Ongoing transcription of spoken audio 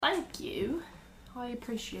you. I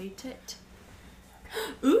appreciate it.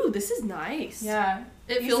 Ooh, this is nice. Yeah.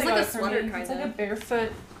 It feels like a sweater, kind of. It's like a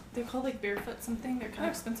barefoot. They're called like barefoot something. They're kind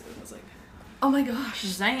of expensive. I was like, oh my gosh.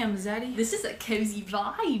 Zam, Zaddy. This is a cozy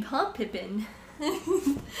vibe, huh, Pippin?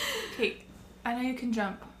 Okay, I know you can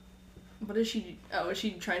jump. What is she? Oh, is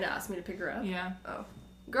she trying to ask me to pick her up? Yeah. Oh.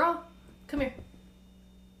 Girl, come here.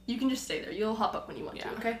 You can just stay there. You'll hop up when you want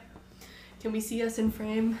to, okay? Can we see us in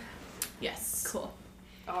frame? Yes. Cool.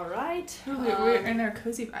 All right. We're in our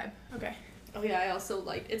cozy vibe. Okay. Oh yeah, I also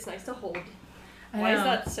like, it's nice to hold. I Why is know.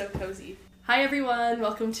 that so cozy? Hi everyone,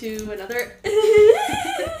 welcome to another...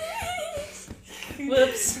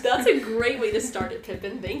 Whoops. That's a great way to start it,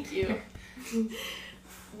 Pippin. Thank you.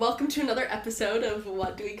 Welcome to another episode of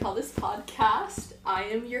What Do We Call This Podcast? I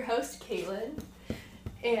am your host, Kaylin.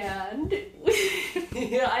 And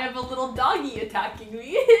I have a little doggy attacking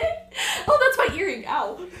me. Oh, that's my earring.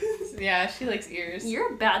 Ow. Yeah, she likes ears.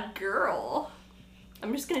 You're a bad girl.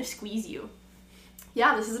 I'm just gonna squeeze you.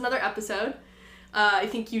 Yeah, this is another episode. I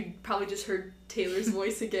think you probably just heard Taylor's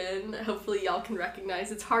voice again. Hopefully y'all can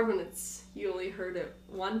recognize. It's hard when you only heard it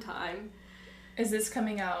one time. Is this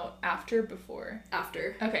coming out after or before?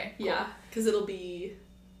 After. Okay, cool. Yeah, because it'll be...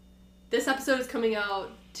 This episode is coming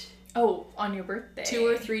out... Oh, on your birthday. 2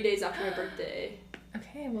 or 3 days after my birthday.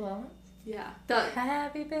 Okay, well... Yeah.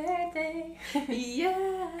 Happy birthday.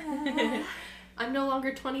 Yeah. I'm no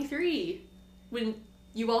longer 23 when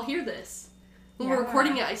you all hear this. When we're Yeah.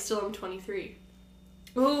 recording it, I still am 23.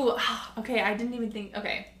 Ooh, okay, I didn't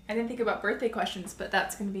think about birthday questions, but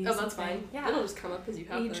that's going to be Oh, that's fine. Yeah. It'll just come up as you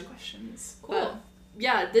have Age them. questions. Cool. But,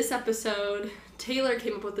 yeah, this episode, Taylor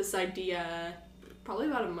came up with this idea probably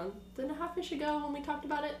about a month and a half-ish ago when we talked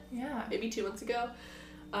about it. Yeah. Maybe 2 months ago.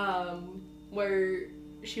 Where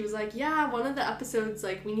she was like, yeah, one of the episodes,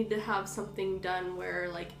 like, we need to have something done where,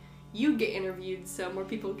 like, you get interviewed so more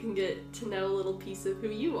people can get to know a little piece of who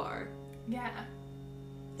you are. Yeah.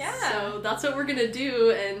 Yeah. So that's what we're gonna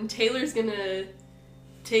do, and Taylor's gonna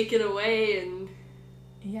take it away and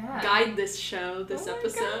guide this show, this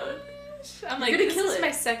episode. Gosh. I'm You're like, gonna this kill is it.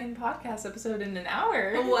 my second podcast episode in an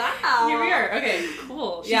hour. Wow. Here we are. Okay,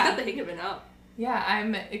 cool. She's Yeah. got the hang of it now. Yeah,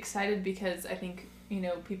 I'm excited because I think,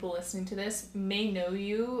 people listening to this may know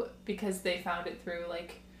you because they found it through,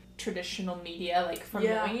 like, traditional media, like, from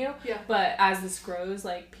knowing you. Yeah. But as this grows,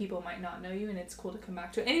 like, people might not know you, and it's cool to come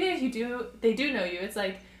back to it. And even if they do know you, it's,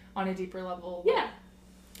 like, on a deeper level. Yeah.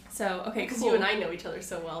 So, okay, Because cool. you and I know each other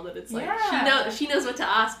so well that it's like, Yeah. she knows what to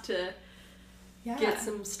ask to Yeah. get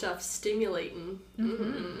some stuff stimulating.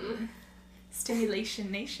 Mm-hmm. Stimulation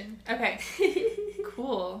Nation. Okay.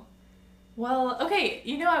 Cool. Well, okay,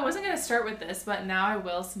 I wasn't going to start with this, but now I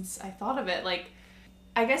will since I thought of it. Like,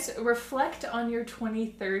 I guess reflect on your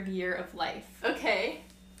 23rd year of life. Okay.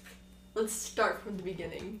 Let's start from the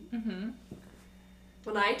beginning. Mm-hmm.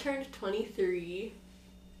 When I turned 23,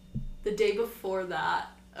 the day before that,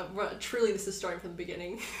 truly this is starting from the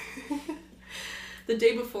beginning. The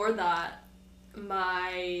day before that,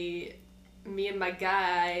 me and my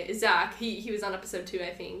guy, Zach, he was on episode 2,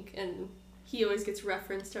 I think, and he always gets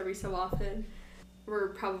referenced every so often. We're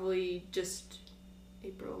probably just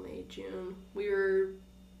April, May, June. We were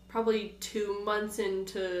probably 2 months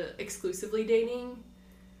into exclusively dating.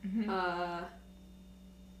 Mm-hmm.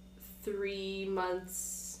 3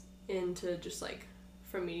 months into just, like,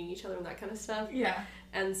 from meeting each other and that kind of stuff. Yeah.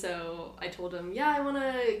 And so I told him, yeah, I want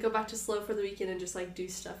to go back to SLO for the weekend and just, like, do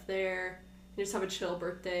stuff there and just have a chill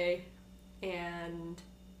birthday. And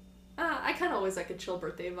I kind of always like a chill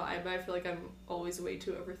birthday vibe. I feel like I'm always way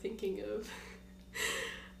too overthinking of,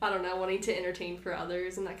 I don't know, wanting to entertain for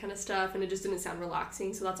others and that kind of stuff. And it just didn't sound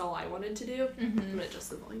relaxing, so that's all I wanted to do. Mm-hmm. I'm going to adjust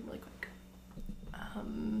the volume really quick.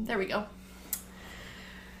 There we go.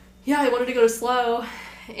 Yeah, I wanted to go to SLO,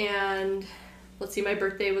 and let's see, my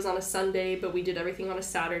birthday was on a Sunday, but we did everything on a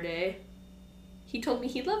Saturday. He told me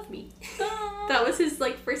he loved me. That was his,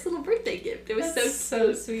 like, first little birthday gift. It was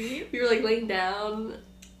so sweet. We were, like, laying down.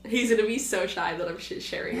 He's gonna be so shy that I'm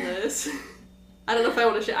sharing this. I don't know if I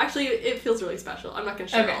want to share. Actually, it feels really special. I'm not gonna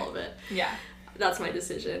share all of it. Yeah. That's my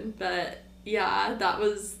decision. But, yeah, that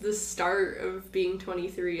was the start of being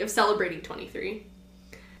 23, of celebrating 23.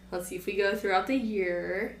 Let's see, if we go throughout the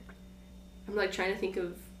year, I'm, like, trying to think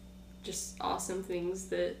of just awesome things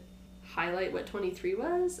that highlight what 23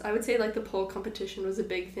 was. I would say, like, the pole competition was a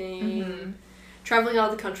big thing. Mm-hmm. Traveling out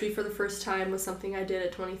of the country for the first time was something I did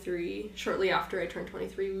at 23. Shortly after I turned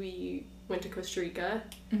 23, we went to Costa Rica.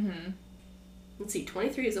 Mm-hmm. Let's see,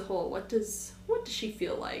 23 as a whole, what does she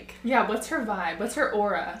feel like? Yeah, what's her vibe? What's her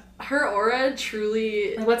aura? Her aura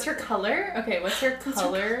truly... Like, what's her color? Okay, what's her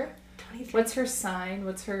color? 23. What's her sign?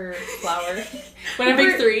 What's her flower? Her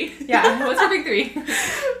big three. Yeah, what's her big three?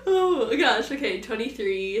 Oh gosh, okay,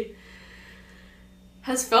 23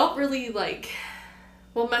 has felt really like,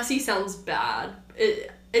 well, messy sounds bad.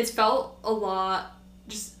 It's felt a lot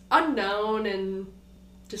just unknown and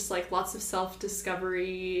just like lots of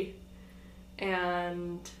self-discovery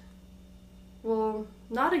and, well,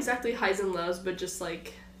 not exactly highs and lows, but just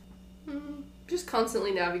like just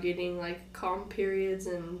constantly navigating like calm periods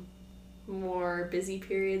and more busy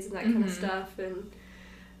periods and that kind of stuff. And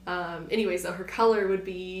anyways, though, her color would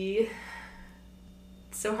be,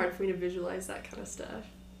 it's so hard for me to visualize that kind of stuff.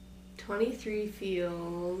 23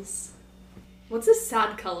 feels, what's a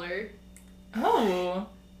sad color? Oh.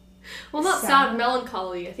 Well, not sad,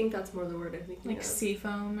 melancholy. I think that's more the word I'm thinking like of.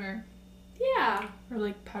 seafoam or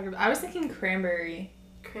like powder. I was thinking cranberry.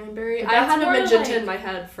 Cranberry? I had a magenta in my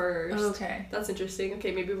head first. Oh, okay. That's interesting.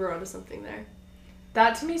 Okay, maybe we're onto something there.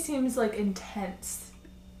 That to me seems like intense.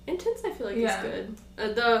 Intense, I feel like is good.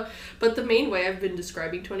 But the main way I've been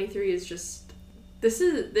describing 23 is just,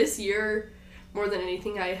 this year, more than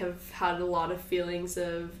anything, I have had a lot of feelings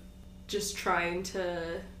of just trying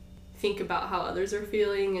to think about how others are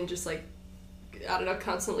feeling and just like, I don't know,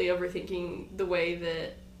 constantly overthinking the way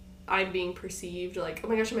that I'm being perceived. Like, oh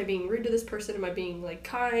my gosh, am I being rude to this person? Am I being like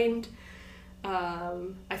kind?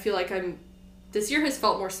 I feel like this year has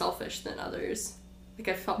felt more selfish than others. Like,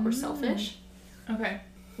 I felt more selfish. Okay.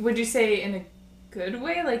 Would you say in a good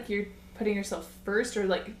way, like you're putting yourself first, or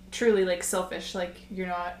like truly like selfish, like you're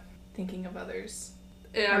not thinking of others?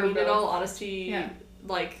 Yeah, I mean, in all honesty,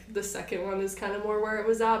 like the second one is kind of more where it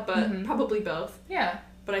was at, but probably both. Yeah.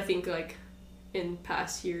 But I think like in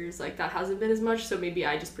past years, like that hasn't been as much, so maybe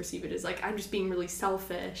I just perceive it as like I'm just being really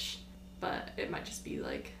selfish, but it might just be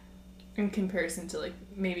like in comparison to like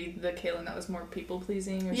maybe the Kaylin that was more people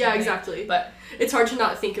pleasing or something. Yeah, exactly. But it's hard to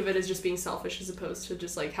not think of it as just being selfish as opposed to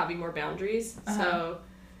just like having more boundaries. So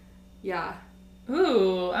yeah.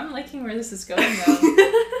 Ooh, I'm liking where this is going though.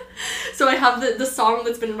 So I have the song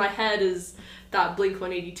that's been in my head is that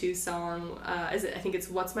Blink-182 song. I think it's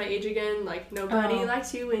What's My Age Again? Like, nobody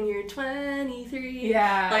likes you when you're 23.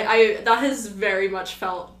 Yeah. Like, that has very much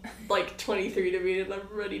felt like 23 to me, and I'm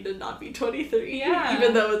ready to not be 23. Yeah.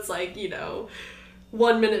 Even though it's like,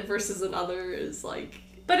 1 minute versus another is like...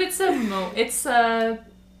 But it's a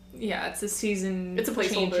season. It's a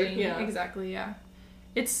placeholder, changing. yeah. Exactly, yeah.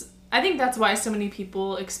 I think that's why so many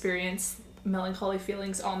people experience melancholy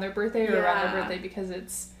feelings on their birthday or around their birthday, because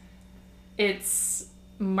it's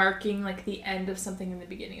marking like the end of something and the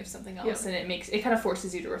beginning of something else, and it kind of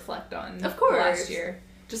forces you to reflect on of course last year,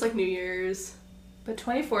 just like New Year's. But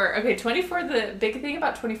 24, the big thing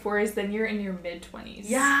about 24 is then you're in your mid-20s.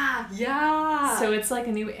 Yeah. So it's like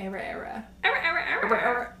a new era.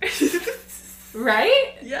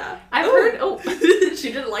 Right? Yeah. I've heard. Oh,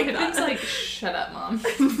 she didn't like that. It's like, shut up, Mom.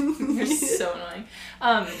 You're so annoying.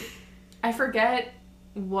 I forget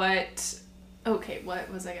what. Okay, what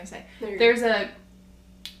was I gonna say? There's a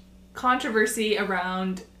controversy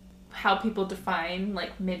around how people define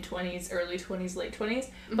like mid-20s, early 20s, late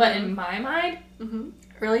 20s. But in my mind,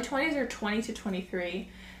 early 20s are 20 to 23,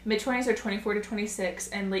 mid-20s are 24 to 26,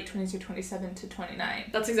 and late 20s are 27 to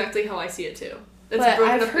 29. That's exactly how I see it too. But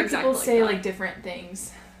I've heard people say like different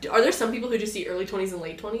things. Are there some people who just see early 20s and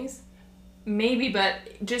late 20s? Maybe, but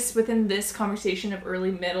just within this conversation of early,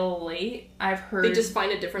 middle, late, I've heard... They just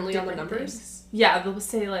find it differently on the numbers? Things. Yeah, they'll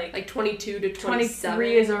say like 22 to 27.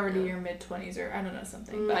 23 is already your mid-20s, or I don't know,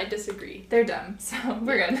 something. But I disagree. They're dumb, so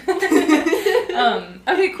we're good.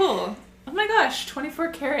 Okay, cool. Oh my gosh, 24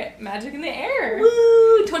 karat magic in the air.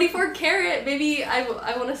 Woo! 24 karat. Maybe I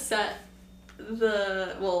want to set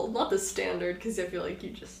not the standard, because I feel like you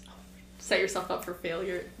just set yourself up for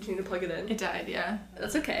failure. Do you need to plug it in? It died, yeah.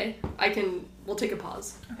 That's okay. We'll take a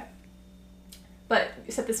pause. Okay. But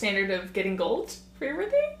set the standard of getting gold for your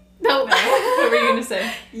birthday? No. What were you going to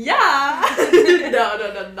say? Yeah. No,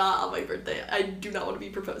 not on my birthday. I do not want to be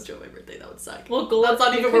proposed to on my birthday. That would suck. Well, gold... That's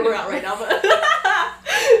not even where we're at right now, but...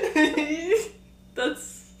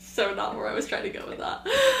 That's so not where I was trying to go with that.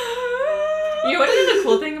 You know what is the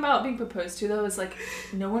cool thing about being proposed to, though, is, like,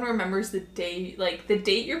 no one remembers the day. Like, the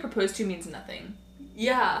date you're proposed to means nothing.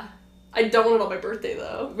 Yeah. I don't want it on my birthday,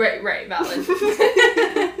 though. Right, valid.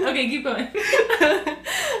 Okay, keep going.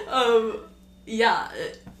 Yeah,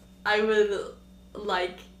 I would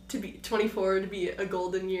like to be 24 to be a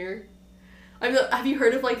golden year. Have you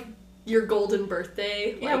heard of, like, your golden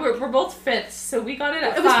birthday? Yeah, we're both 5th, so we got it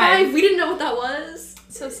at 5. It was 5. We didn't know what that was.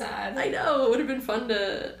 So sad. I know. It would have been fun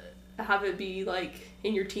to have it be like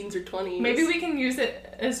in your teens or 20s. Maybe we can use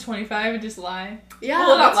it as 25 and just lie. Yeah,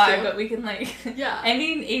 well, not that's lie, true. but we can like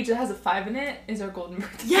any age that has a 5 in it is our golden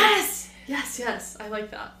birthday. Yes, I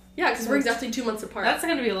like that. Yeah, because we're exactly 2 months apart. That's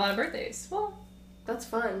gonna be a lot of birthdays. Well, that's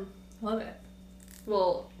fun. Love it.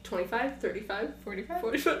 Well, 25, 35, 45,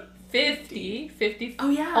 45, 50. Oh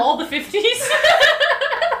yeah, all the 50s.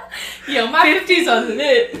 Yo, my 50's on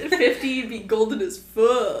lit. 50 be golden as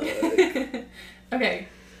fuck. Okay.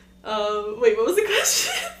 Wait, what was the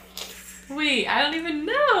question? Wait, I don't even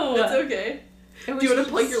know. That's okay. Do you want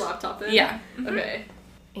to plug your laptop in? Yeah. Mm-hmm. Okay.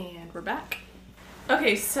 And we're back.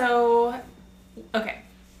 Okay, so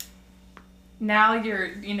now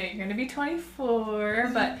you're gonna be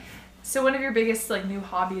 24, but so one of your biggest like new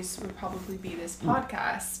hobbies would probably be this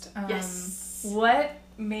podcast. Yes. What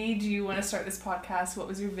made you want to start this podcast? What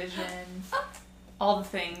was your vision? All the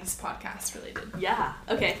things podcast related. Yeah.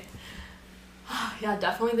 Okay. Yeah,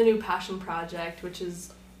 definitely the new passion project, which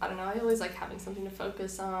is, I don't know, I always like having something to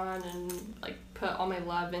focus on and like put all my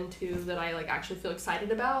love into that I like actually feel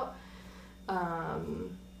excited about.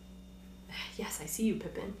 Yes, I see you,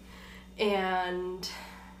 Pippin. And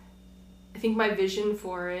I think my vision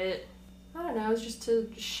for it, I don't know, is just to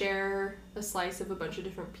share a slice of a bunch of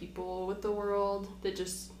different people with the world that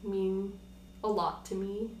just mean a lot to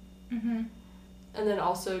me. Mm-hmm. And then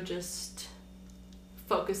also just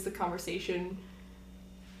focus the conversation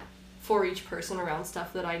for each person around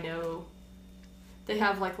stuff that I know they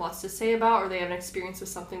have like lots to say about, or they have an experience with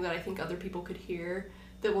something that I think other people could hear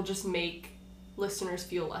that will just make listeners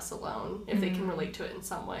feel less alone if they can relate to it in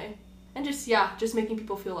some way. And just making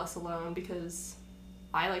people feel less alone, because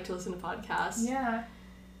I like to listen to podcasts. Yeah.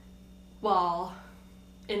 While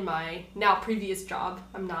in my now previous job,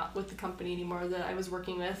 I'm not with the company anymore that I was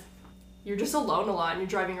working with, you're just alone a lot and you're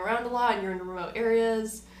driving around a lot and you're in remote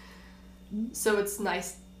areas. So it's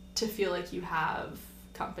nice to feel like you have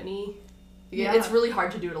company. Yeah. It's really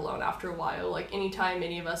hard to do it alone after a while. Like anytime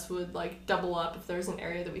any of us would like double up if there's an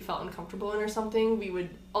area that we felt uncomfortable in or something, we would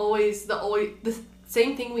always the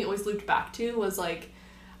same thing we always looped back to was like,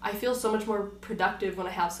 I feel so much more productive when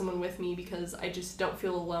I have someone with me because I just don't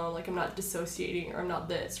feel alone. Like I'm not dissociating or I'm not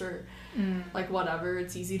this or like whatever.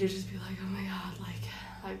 It's easy to just be like, oh my God, like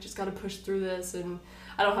I've just got to push through this and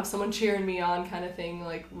I don't have someone cheering me on kind of thing.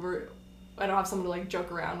 Like I don't have someone to like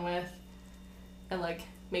joke around with and like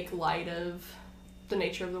make light of the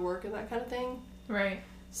nature of the work and that kind of thing. Right.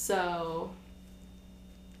 So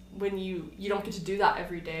when you don't get to do that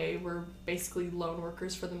every day, we're basically lone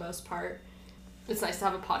workers for the most part. It's nice to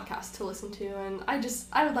have a podcast to listen to, and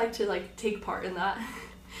I would like to like take part in that.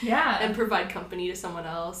 Yeah. And provide company to someone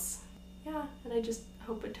else. Yeah, and I just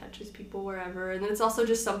hope it touches people wherever. And then it's also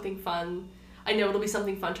just something fun. I know it'll be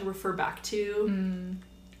something fun to refer back to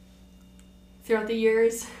throughout the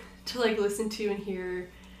years, to like listen to and hear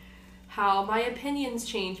how my opinions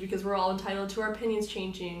change, because we're all entitled to our opinions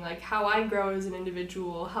changing, like how I grow as an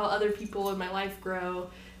individual, how other people in my life grow.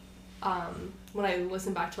 When I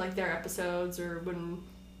listen back to like their episodes, or when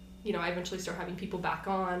I eventually start having people back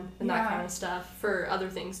on and that kind of stuff for other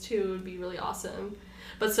things too, would be really awesome.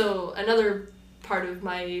 But so another part of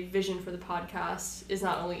my vision for the podcast is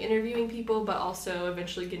not only interviewing people, but also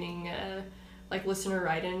eventually getting a like listener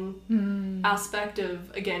write-in aspect of,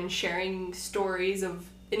 again, sharing stories of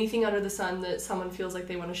anything under the sun that someone feels like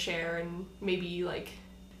they want to share, and maybe like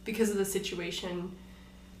because of the situation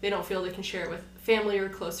they don't feel they can share it with family or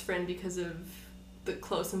close friend because of the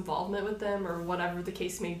close involvement with them or whatever the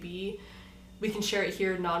case may be. We can share it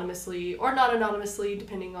here anonymously or not anonymously,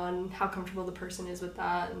 depending on how comfortable the person is with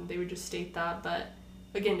that, and they would just state that. But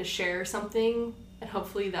again, to share something, and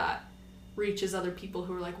hopefully that reaches other people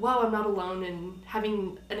who are like, wow, I'm not alone in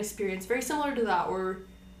having an experience very similar to that or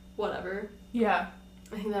whatever. Yeah.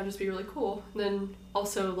 I think that would just be really cool. And then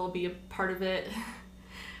also there'll be a part of it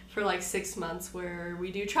for like 6 months where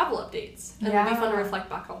we do travel updates. And it'll be fun to reflect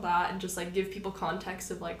back on that and just like give people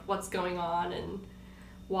context of like what's going on and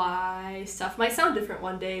why stuff might sound different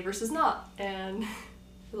one day versus not. And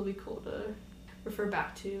it'll be cool to refer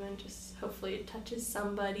back to, and just hopefully it touches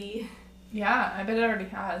somebody. Yeah, I bet it already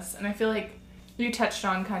has. And I feel like you touched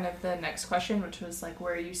on kind of the next question, which was like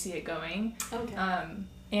where you see it going. Okay.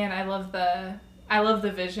 And I love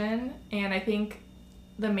the vision, and I think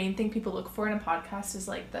the main thing people look for in a podcast is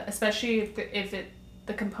like especially if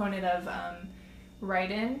the component of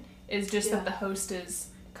write-in is just that the host is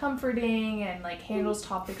comforting and like handles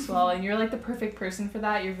topics well, and you're like the perfect person for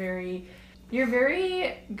that. You're very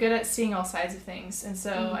good at seeing all sides of things, and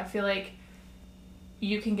so I feel like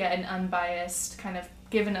you can get an unbiased kind of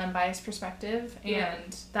give an unbiased perspective, Yeah.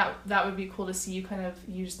 and that would be cool to see you kind of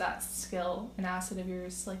use that skill and asset of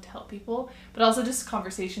yours like to help people. But also just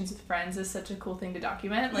conversations with friends is such a cool thing to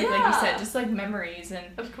document. Like you said, just like memories, and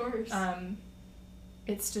of course.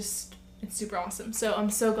 It's super awesome. So I'm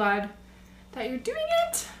so glad that you're doing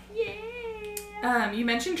it. Yeah. You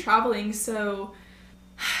mentioned traveling, so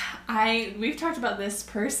we've talked about this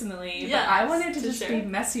personally, but I wanted to just be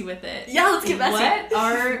messy with it. Yeah, let's get messy.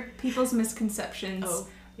 What are people's misconceptions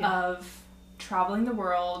of traveling the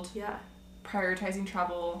world? Yeah. Prioritizing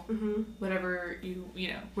travel, whatever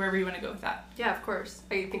wherever you want to go with that. Yeah, of course.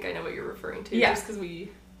 I think I know what you're referring to. Yeah. Just because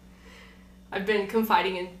I've been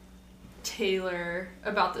confiding in Taylor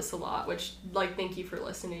about this a lot, which, like, thank you for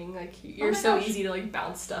listening. Like, you're so easy to, like,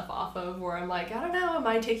 bounce stuff off of, where I'm like, I don't know, am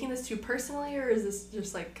I taking this too personally, or is this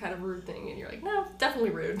just, like, kind of a rude thing? And you're like, no,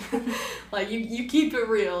 definitely rude. Like, you keep it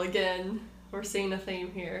real. Again, we're seeing a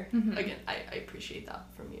theme here. Again, I appreciate that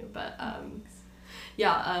from you. But,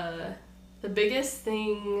 the biggest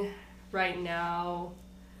thing right now,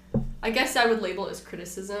 I guess I would label it as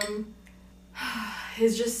criticism,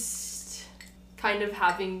 is just kind of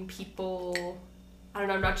having people, I don't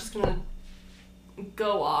know, I'm not just gonna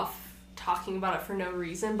go off talking about it for no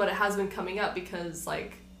reason, but it has been coming up because,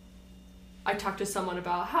 like, I talked to someone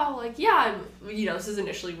about how, like, this is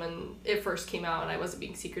initially when it first came out and I wasn't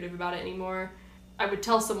being secretive about it anymore. I would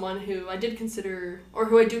tell someone who I do consider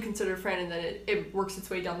a friend, and then it works its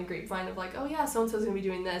way down the grapevine of, like, oh yeah, so-and-so's gonna be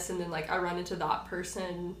doing this, and then, like, I run into that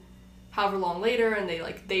person however long later, and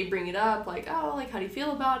they bring it up, like, oh, like, how do you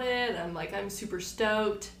feel about it? And I'm like, I'm super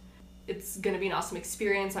stoked. It's gonna be an awesome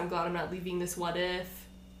experience. I'm glad I'm not leaving this what if.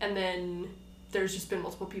 And then there's just been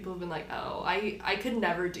multiple people who've been like, oh, I could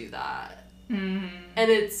never do that. And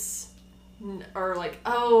or like,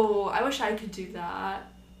 oh, I wish I could do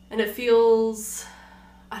that. And it feels,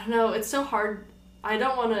 I don't know, it's so hard. I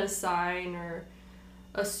don't want to assign or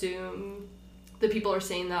assume that people are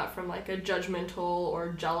saying that from, like, a judgmental or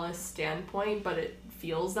jealous standpoint, but it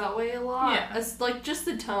feels that way a lot. Yeah. It's, like, just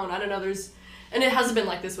the tone. I don't know, and it hasn't been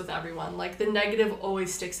like this with everyone. Like, the negative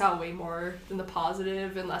always sticks out way more than the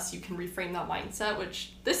positive, unless you can reframe that mindset,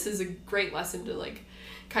 which this is a great lesson to, like,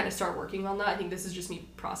 kind of start working on that. I think this is just me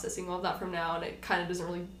processing all of that from now, and it kind of doesn't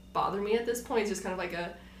really bother me at this point. It's just kind of like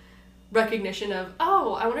a recognition of,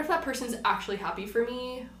 oh, I wonder if that person's actually happy for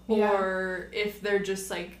me, or if they're just,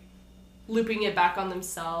 like, looping it back on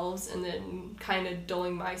themselves and then kind of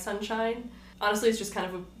dulling my sunshine. Honestly, it's just kind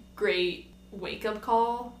of a great wake-up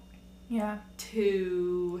call. Yeah.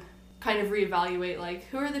 To kind of reevaluate, like,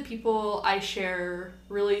 who are the people I share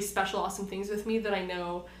really special, awesome things with me that I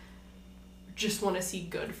know just want to see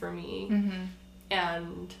good for me.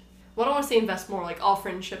 And, well, I don't want to say invest more. Like, all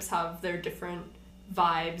friendships have their different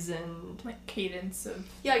vibes and, like, cadence of...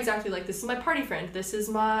 Yeah, exactly. Like, this is my party friend. This is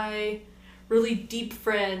my really deep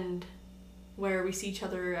friend where we see each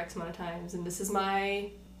other X amount of times, and this is my,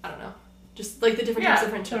 I don't know, just, like, the different types of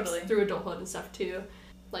friendships through adulthood and stuff too.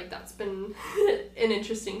 Like, that's been an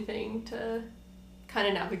interesting thing to kind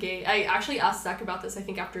of navigate. I actually asked Zach about this, I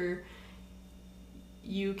think, after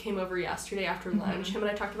you came over yesterday after lunch. Him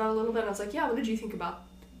and I talked about it a little bit, and I was like, yeah, what did you think about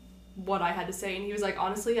what I had to say? And he was like,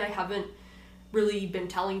 honestly, I haven't really been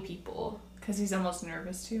telling people. Because he's almost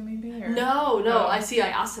nervous too, maybe? Or... No, I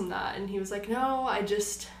asked him that, and he was like, no,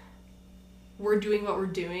 we're doing what we're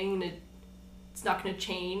doing, and it's not going to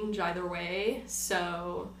change either way,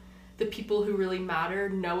 so the people who really matter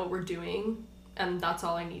know what we're doing, and that's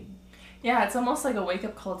all I need. Yeah, it's almost like a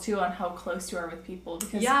wake-up call, too, on how close you are with people.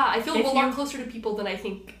 Because I feel a lot closer to people than I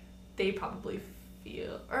think they probably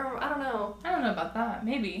feel. Or, I don't know. I don't know about that.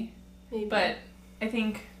 Maybe. But I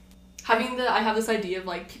think... I have this idea of,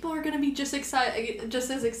 like, people are going to be just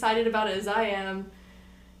as excited about it as I am.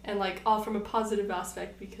 And, like, all from a positive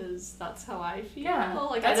aspect, because that's how I feel. Yeah,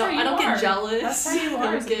 like, I don't get jealous. That's how you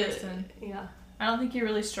are as a person. Yeah. I don't think you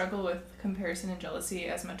really struggle with comparison and jealousy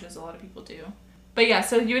as much as a lot of people do. But yeah,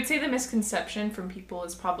 so you would say the misconception from people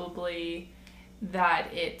is probably that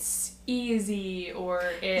it's easy, or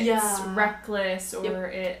it's reckless,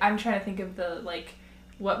 or I'm trying to think of the, like,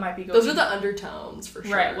 what might be going on. Those are the undertones, for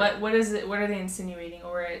sure. Right, what is it, what are they insinuating,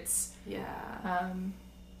 or it's...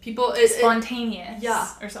 people... spontaneous,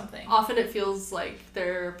 or something. Often it feels like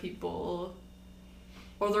there are people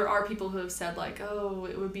who have said, like, oh,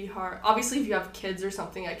 it would be hard. Obviously, if you have kids or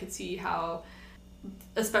something, I could see how,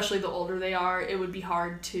 especially the older they are, it would be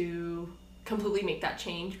hard to completely make that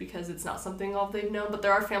change because it's not something all they've known. But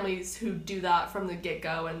there are families who do that from the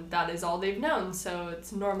get-go, and that is all they've known, so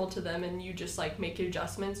it's normal to them, and you just, like, make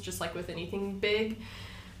adjustments, just like with anything big.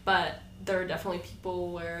 But there are definitely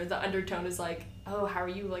people where the undertone is like, oh, how are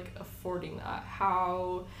you, like, affording that?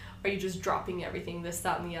 How are you just dropping everything, this,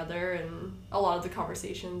 that, and the other? And a lot of the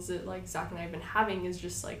conversations that, like, Zach and I have been having is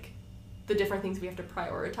just, like, the different things we have to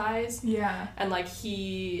prioritize. Yeah. And, like,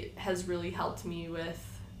 he has really helped me with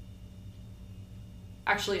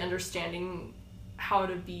actually understanding how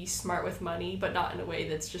to be smart with money, but not in a way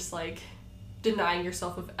that's just, like, denying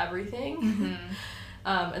yourself of everything. Mm-hmm.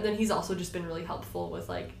 And then he's also just been really helpful with,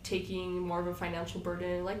 like, taking more of a financial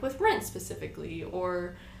burden, like, with rent specifically,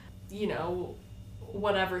 or, you know,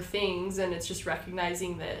 whatever things. And it's just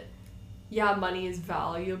recognizing that, yeah, money is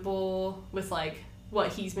valuable with, like, what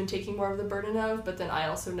he's been taking more of the burden of, but then I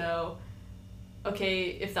also know, okay,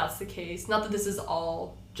 if that's the case, not that this is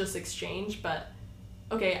all just exchange, but,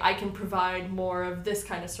 okay, I can provide more of this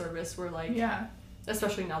kind of service where, like, Yeah.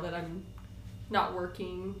 especially now that I'm not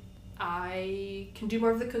working, I can do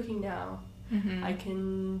more of the cooking now. Mm-hmm. I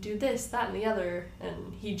can do this, that, and the other.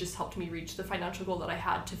 And he just helped me reach the financial goal that I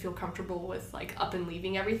had to feel comfortable with, like, up and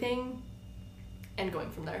leaving everything and going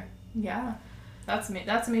from there. Yeah. That's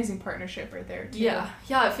amazing partnership right there, too. Yeah.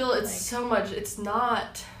 Yeah, I feel it's Like, so much. It's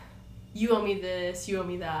not, you owe me this, you owe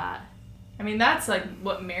me that. I mean, that's, like,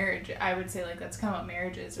 what marriage, I would say, like, that's kind of what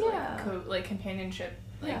marriage is, or, Yeah. like companionship,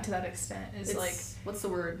 like, Yeah. to that extent, is, It's, like, what's the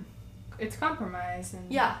word? it's compromise,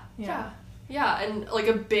 and... Yeah. Yeah. Yeah, and, like,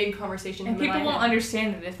 a big conversation. And him people I won't had.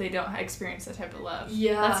 understand it if they don't experience that type of love.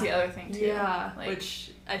 Yeah. That's the other thing, too. Yeah, Like,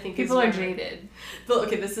 which I think people is are where- jaded. But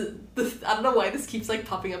okay, this I don't know why this keeps, like,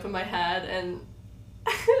 popping up in my head, and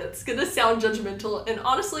it's gonna sound judgmental, and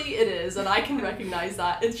honestly it is, and I can recognize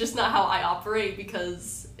that. It's just not how I operate,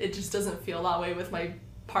 because it just doesn't feel that way with my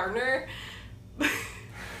partner.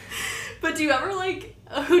 But do you ever, like,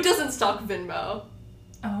 who doesn't stalk Venmo?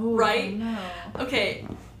 Oh, Right? no. Okay,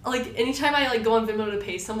 like, anytime I, like, go on Venmo to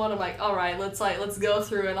pay someone, I'm like, alright, let's go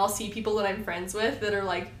through, and I'll see people that I'm friends with that are,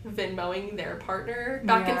 like, Venmoing their partner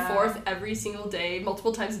back and Yeah. forth every single day,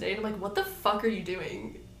 multiple times a day, and I'm like, what the fuck are you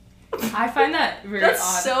doing? I find that very That's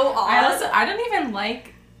odd. so odd. I don't even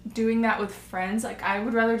like doing that with friends. Like, I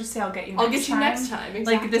would rather just say, I'll get you next time. next time,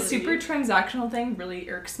 exactly. Like, the super transactional thing really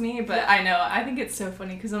irks me, but Yeah. I know, I think it's so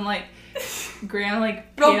funny, because I'm like, Graham,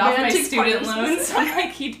 like, paid off my Romantic student partners. loans. I'm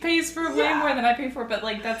like, he pays for way Yeah. more than I pay for, but,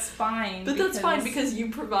 like, that's fine. But that's fine, because you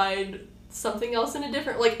provide something else in a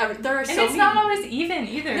different, like, there are And so it's many... not always even,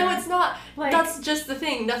 either. No, it's not. Like, That's just the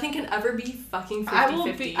thing. Nothing can ever be fucking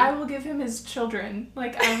 50-50. I will give him his children.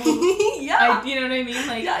 Like, I will... Yeah. you know what I mean?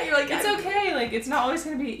 Like, Yeah, you're like... it's okay. Like, it's not always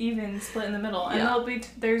going to be even split in the middle. And Yeah. there'll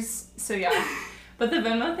be... so, yeah. But the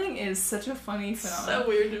Venmo thing is such a funny phenomenon. So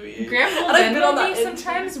weird to me. Graham will And I've been on Venmo me that end,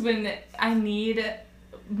 sometimes when I need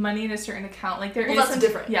money in a certain account. Like, there Well, is that's some...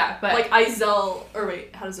 different. Yeah, but... Like, I Zelle... Or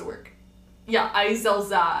wait, how does it work? Yeah, I Zelle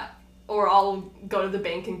Zach. Or I'll go to the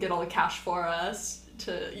bank and get all the cash for us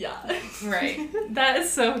to... Yeah. Right. That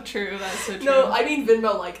is so true. That's so true. No, I mean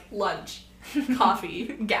Venmo, like, lunch. Coffee.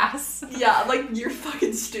 Gas. Yeah, like, you're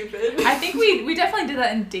fucking stupid. I think we definitely did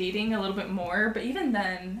that in dating a little bit more, but even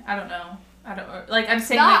then, I don't know. Like, I'm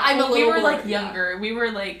saying, That like, I'm a we little were, more- like, younger. We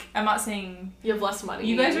were, like, I'm not saying... You have less money.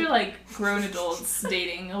 You guys are, like, grown adults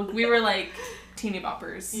dating. Like, we were, like, teeny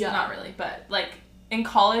boppers. Yeah. Not really, but, like, in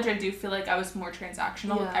college, I do feel like I was more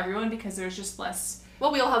transactional with Yeah. everyone because there's just less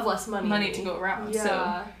Well, we all have less money. to go around. Yeah.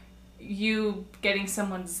 So, you getting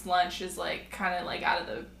someone's lunch is, like, kind of, like, out of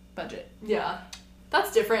the budget. Yeah.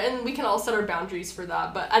 That's different, and we can all set our boundaries for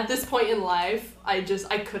that, but at this point in life, I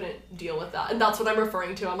couldn't deal with that, and that's what I'm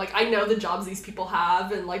referring to. I'm like, I know the jobs these people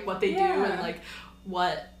have, and, like, what they do, Yeah. and, like,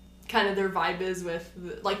 what kind of their vibe is with,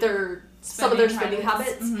 like, some of their spending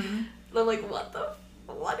habits. Mm-hmm. I'm like,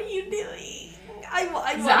 what are you doing?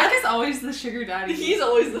 Zach is always the sugar daddy. He's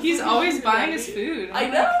always He's fucking always sugar buying daddy. his food. I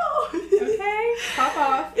I'm know! like, okay, pop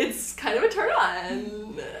off. It's kind of a turn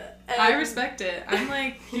on. I respect it. I'm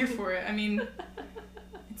like here for it. I mean,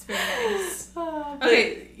 it's very nice. But-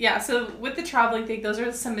 Okay, yeah, so with the traveling thing, those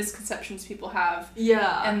are some misconceptions people have.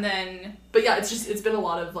 Yeah. And then... But yeah, it's been a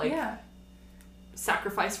lot of, like, yeah.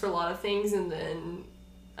 sacrifice for a lot of things, and then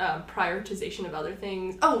prioritization of other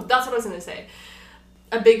things. Oh, that's what I was going to say.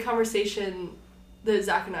 A big conversation that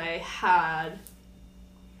Zach and I had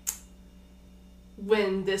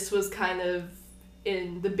when this was kind of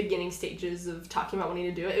in the beginning stages of talking about wanting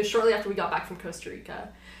to do it. It was shortly after we got back from Costa Rica,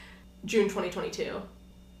 June 2022.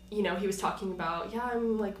 You know, he was talking about, yeah,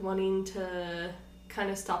 I'm, like, wanting to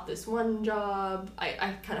kind of stop this one job. I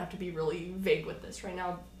kind of have to be really vague with this right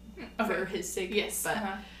now for his sake. Yes. But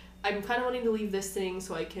I'm kind of wanting to leave this thing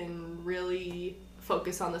so I can really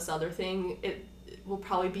focus on this other thing. It will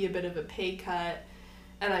probably be a bit of a pay cut,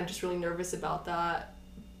 and I'm just really nervous about that.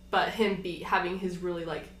 But him having his really,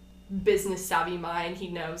 like, business savvy mind. He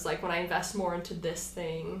knows, like, when I invest more into this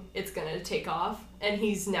thing, it's gonna take off, and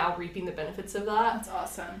he's now reaping the benefits of that. That's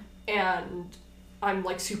awesome. And I'm,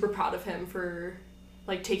 like, super proud of him for,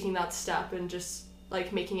 like, taking that step and just,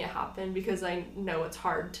 like, making it happen, because I know it's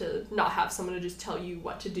hard to not have someone to just tell you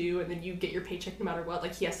what to do and then you get your paycheck no matter what.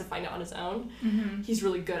 Like, he has to find it on his own. Mm-hmm. He's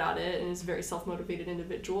really good at it and is a very self-motivated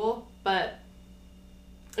individual. But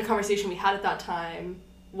a conversation we had at that time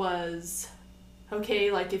was, okay,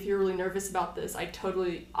 like, if you're really nervous about this,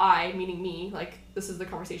 meaning me, like, this is the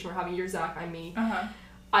conversation we're having, you're Zach, I'm me. Uh-huh.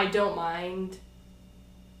 I don't mind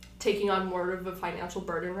taking on more of a financial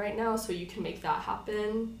burden right now so you can make that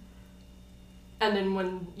happen. And then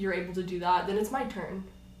when you're able to do that, then it's my turn.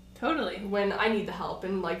 Totally. When I need the help,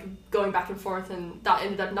 and, like, going back and forth, and that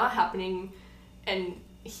ended up not happening, and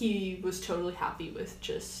he was totally happy with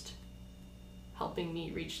just helping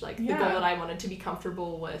me reach, like, the goal that I wanted, to be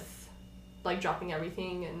comfortable with, like, dropping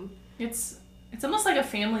everything. And it's almost like a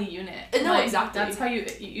family unit. No, like, exactly. That's how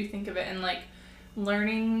you think of it, and, like,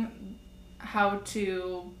 learning how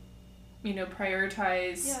to, you know,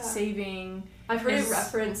 prioritize saving. I've heard it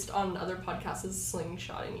referenced on other podcasts as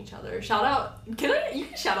slingshotting each other. Shout out, you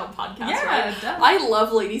can shout out podcasts, right? Definitely. I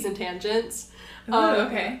love Ladies and Tangents. Ooh,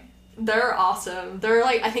 okay. They're awesome. They're,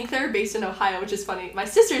 like, I think they're based in Ohio, which is funny. My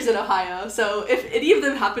sister's in Ohio, so if any of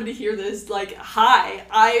them happen to hear this, like, hi,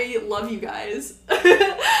 I love you guys.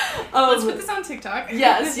 Let's put this on TikTok.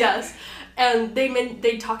 Yes. And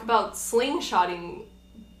they talk about slingshotting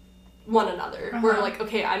one another. We're like,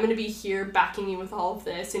 okay, I'm gonna be here backing you with all of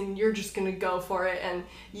this, and you're just gonna go for it, and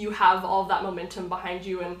you have all of that momentum behind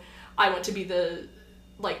you, and I want to be the,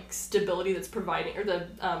 like, stability that's providing, or the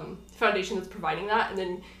foundation that's providing that. And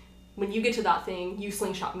then when you get to that thing, you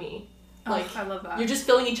slingshot me. Like, I love that. You're just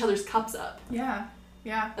filling each other's cups up. Yeah.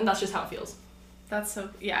 And that's just how it feels. That's so,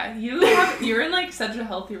 you're in, like, such a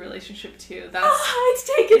healthy relationship too. It's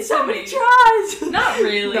taken so many tries. Not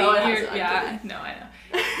really. No, it I hasn't. know.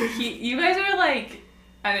 You guys are, like,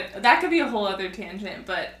 that could be a whole other tangent,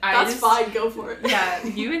 but That's fine, go for it. Yeah,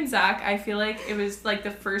 you and Zach, I feel like it was, like,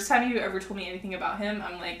 the first time you ever told me anything about him,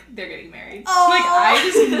 I'm like, they're getting married. Oh. Like,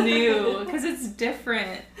 I just knew, because it's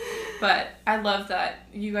different. But I love that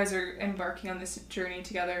you guys are embarking on this journey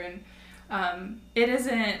together, and it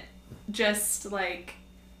isn't just, like,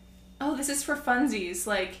 oh, this is for funsies.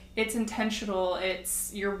 Like, it's intentional.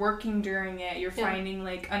 You're working during it. You're finding,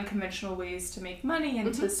 like, unconventional ways to make money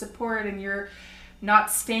and to support, and you're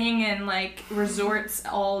not staying in, like, resorts the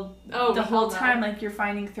whole time. Like, you're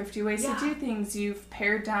finding thrifty ways to do things. You've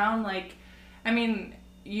pared down, like, I mean,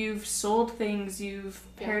 you've sold things. You've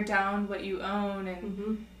pared down what you own,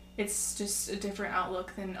 and it's just a different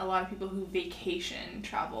outlook than a lot of people who vacation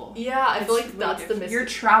travel. Yeah, I feel like really that's different. You're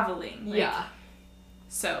traveling. Like,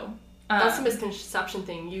 so... that's the misconception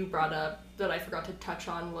thing you brought up that I forgot to touch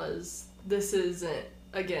on, was this isn't,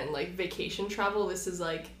 again, like, vacation travel. This is,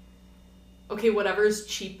 like, okay, whatever's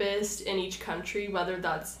cheapest in each country, whether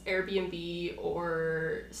that's Airbnb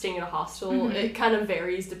or staying in a hostel, it kind of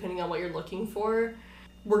varies depending on what you're looking for.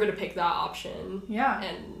 We're going to pick that option. Yeah.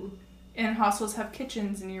 And hostels have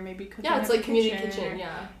kitchens, and you're maybe cooking. Yeah, it's like community kitchen,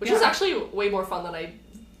 which is actually way more fun than I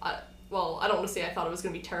don't want to say I thought it was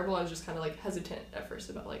going to be terrible. I was just kind of, like, hesitant at first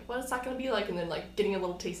about, like, what is that going to be like? And then, like, getting a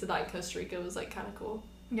little taste of that in Costa Rica was, like, kind of cool.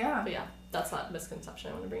 Yeah. But yeah, that's not a misconception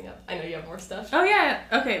I want to bring up. I know you have more stuff. Oh, yeah.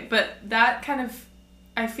 Okay, but that kind of,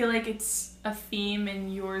 I feel like it's a theme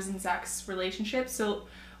in yours and Zach's relationship. So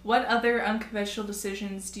what other unconventional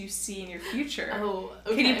decisions do you see in your future? Oh,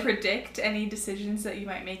 okay. Can you predict any decisions that you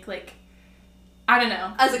might make, like, I don't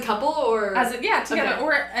know. As a couple or? Together.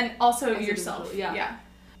 Okay. And also as yourself. Yeah.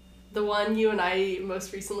 The one you and I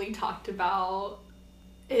most recently talked about,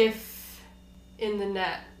 if in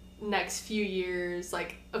the next few years,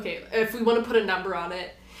 like, okay, if we want to put a number on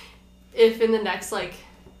it, if in the next, like,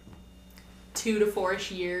 2 to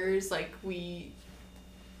 4-ish years, like, we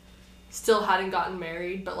still hadn't gotten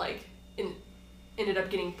married, but, like, ended up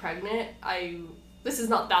getting pregnant, this is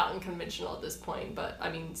not that unconventional at this point, but, I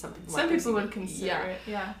mean, some people would consider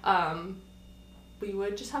it, we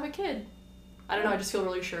would just have a kid. I don't know, I just feel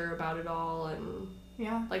really sure about it all, and,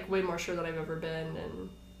 like, way more sure than I've ever been, and,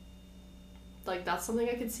 like, that's something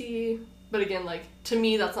I could see. But again, like, to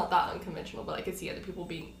me, that's not that unconventional, but I could see other people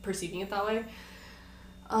perceiving it that way.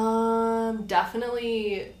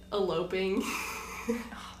 Definitely eloping.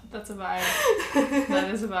 That's a vibe.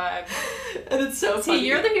 That is a vibe. And it's so funny. See,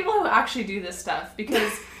 you're the people who actually do this stuff,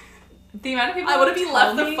 because the amount of people I want to be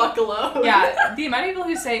left the fuck alone. Yeah, the amount of people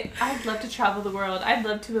who say, I'd love to travel the world, I'd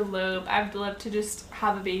love to elope, I'd love to just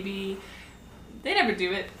have a baby. They never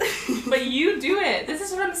do it. But you do it. This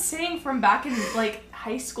is what I'm saying from back in, like,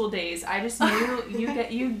 high school days, I just knew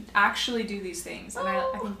you actually do these things, and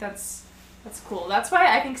I think that's cool. That's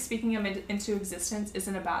why I think speaking them into existence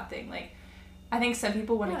isn't a bad thing. Like, I think some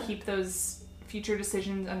people want to keep those future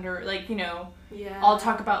decisions under, like, you know, I'll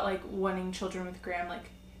talk about, like, wanting children with Graham, like,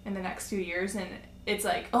 in the next few years, and it's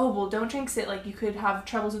like, oh, well, don't jinx it, like, you could have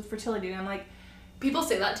troubles with fertility, and I'm like... People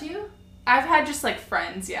say that to you? I've had just, like,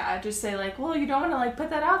 friends, just say, like, well, you don't want to, like, put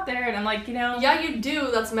that out there, and I'm like, you know... Yeah, you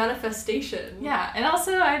do, that's manifestation. Yeah, and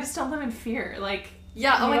also, I just don't live in fear, like...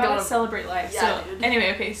 Yeah, oh my god. Celebrate life. Yeah, so, dude.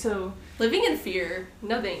 Anyway, okay, so... Living in fear,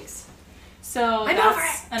 no thanks. So,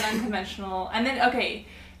 that's an unconventional... And then, okay...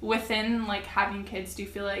 Within, like, having kids, do you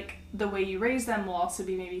feel like the way you raise them will also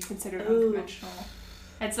be maybe considered unconventional?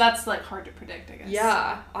 That's, like, hard to predict, I guess.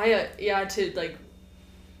 Yeah, to, like,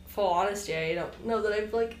 full honesty, I don't know that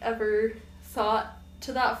I've, like, ever thought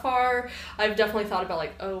to that far. I've definitely thought about,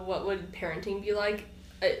 like, oh, what would parenting be like?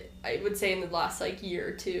 I would say in the last, like, year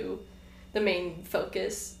or two, the main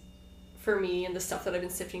focus for me and the stuff that I've been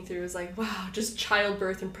sifting through is, like, wow, just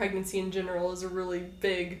childbirth and pregnancy in general is a really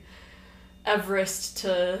big... Everest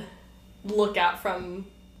to look at from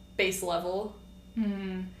base level.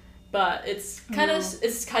 But it's kind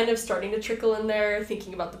of starting to trickle in there,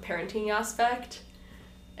 thinking about the parenting aspect.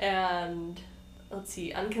 And let's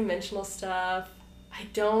see, unconventional stuff. I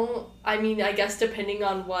guess depending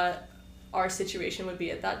on what our situation would be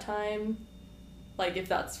at that time, like if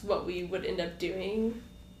that's what we would end up doing,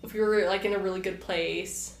 if we were like in a really good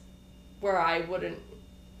place where I wouldn't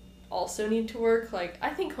also need to work, like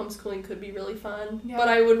I think homeschooling could be really fun, but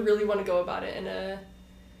I would really want to go about it in a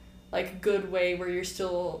like good way where you're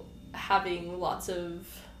still having lots of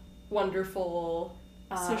wonderful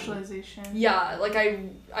socialization. Yeah, like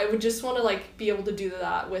I would just want to like be able to do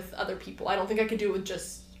that with other people. I don't think I could do it with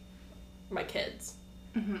just my kids.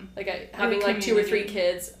 Like having like 2 or 3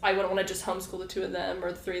 kids, I wouldn't want to just homeschool the 2 of them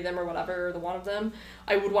or the 3 of them or whatever, or the 1 of them.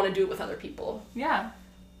 I would want to do it with other people. Yeah.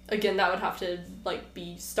 Again, that would have to, like,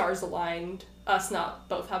 be stars aligned, us not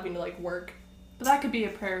both having to, like, work. But that could be a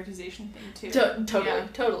prioritization thing, too.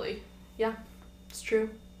 Totally. Yeah, it's true.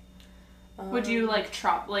 Would you, like,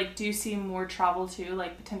 do you see more travel, too?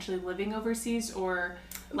 Like, potentially living overseas or,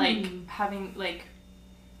 like, having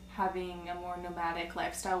a more nomadic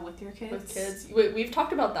lifestyle with your kids? With kids. We've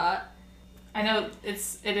talked about that. I know it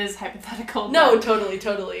is hypothetical. No,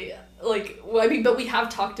 totally. Like, well, I mean, but we have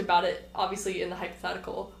talked about it, obviously, in the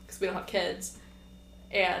hypothetical, because we don't have kids.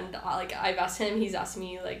 And, like, I've asked him, he's asked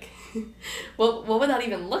me, like, what would that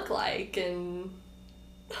even look like? And,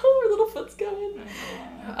 oh, our little foot's going.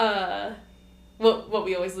 What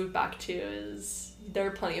we always loop back to is there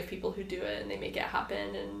are plenty of people who do it, and they make it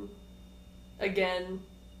happen. And, again,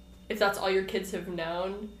 if that's all your kids have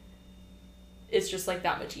known, it's just, like,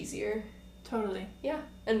 that much easier. Totally. Yeah.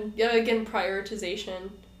 And, again, prioritization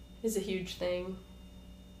is a huge thing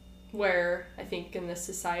where I think in this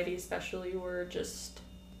society especially we're just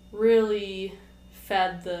really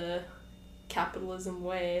fed the capitalism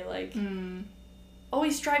way, like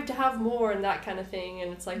always strive to have more and that kind of thing,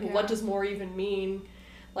 and it's like, well, what does more even mean?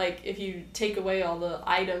 Like if you take away all the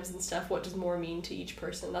items and stuff, what does more mean to each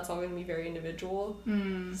person? That's all going to be very individual.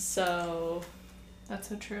 So that's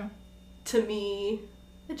so true. To me,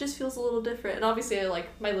 it just feels a little different. And obviously I like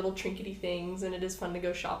my little trinkety things and it is fun to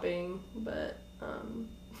go shopping, but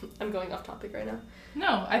I'm going off topic right now.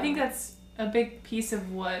 No, I think that's a big piece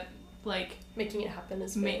of what, like... Making it happen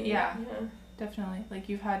is big. Yeah, definitely. Like,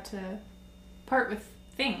 you've had to part with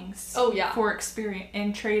things. Oh, yeah. For experience,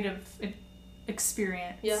 and trade of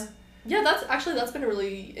experience. Yeah. Yeah, that's been a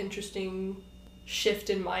really interesting shift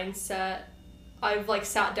in mindset. I've, like,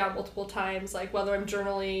 sat down multiple times, like, whether I'm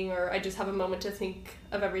journaling or I just have a moment to think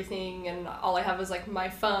of everything and all I have is, like, my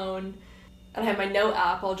phone and I have my note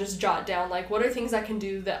app. I'll just jot down, like, what are things I can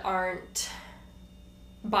do that aren't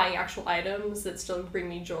buying actual items that still bring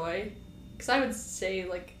me joy? Because I would say,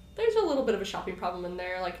 like, there's a little bit of a shopping problem in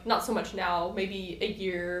there. Like, not so much now. Maybe a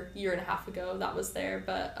year and a half ago that was there.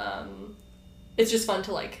 But it's just fun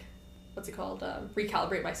to, like...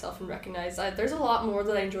 recalibrate myself and recognize there's a lot more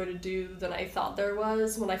that I enjoy to do than I thought there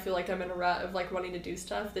was when I feel like I'm in a rut of, like, wanting to do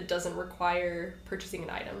stuff that doesn't require purchasing an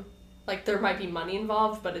item. Like, there might be money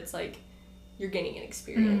involved, but it's, like, you're gaining an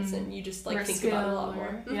experience and you just, like, think about it a lot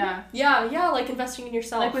more. Yeah, like, investing in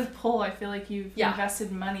yourself. Like, with Pull, I feel like you've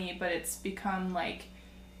invested money, but it's become, like,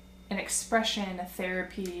 an expression, a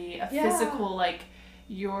therapy, a physical, like,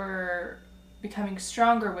 you're... becoming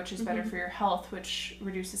stronger, which is better for your health, which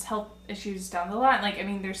reduces health issues down the line. Like, I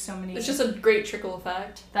mean, there's so many... It's just a great trickle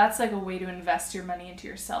effect. That's, like, a way to invest your money into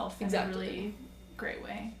yourself in a really great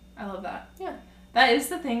way. I love that. Yeah. That is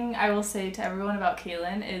the thing I will say to everyone about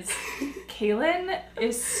Kaylin is Kaylin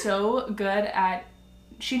is so good at,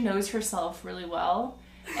 she knows herself really well.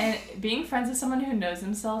 And being friends with someone who knows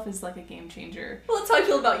himself is like a game changer. Well, that's how I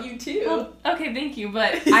feel about you too. Well, okay, thank you.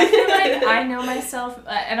 But I feel like I know myself.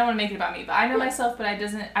 I don't want to make it about me, but I know myself. But I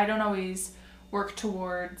don't always work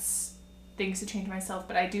towards things to change myself.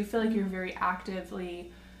 But I do feel like you're very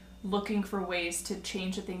actively looking for ways to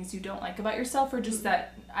change the things you don't like about yourself, or just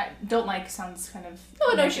that I don't like sounds kind of.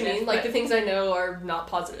 Oh, I know what you mean. Like the things I know are not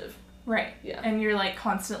positive. Right. Yeah. And you're like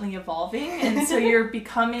constantly evolving, and so you're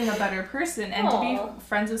becoming a better person. And to be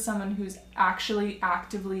friends with someone who's actually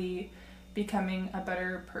actively becoming a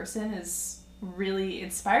better person is really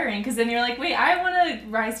inspiring, because then you're like, wait, I want to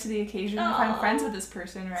rise to the occasion if I'm friends with this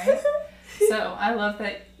person, right? So I love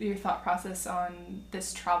that your thought process on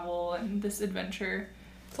this travel and this adventure.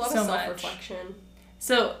 It's a lot of self-reflection.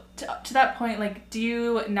 So to that point, like, do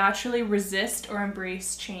you naturally resist or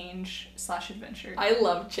embrace change / adventure? I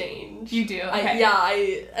love change. You do?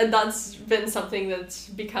 Okay. And that's been something that's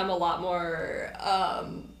become a lot more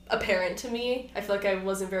apparent to me. I feel like I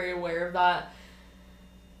wasn't very aware of that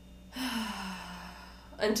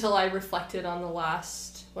until I reflected on the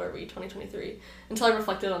last, 2023? Until I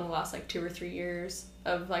reflected on the last, 2 or 3 years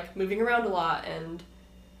of, moving around a lot and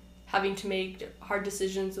having to make hard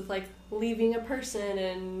decisions with, leaving a person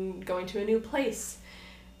and going to a new place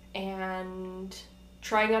and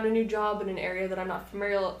trying out a new job in an area that I'm not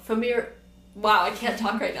familiar wow, I can't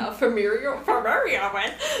talk right now. Familiar with. That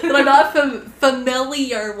I'm not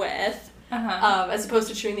familiar with. As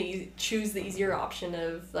opposed to choose the easier option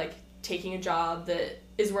of, taking a job that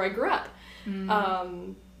is where I grew up.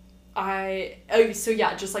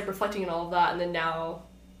 Just, reflecting on all of that, and then now,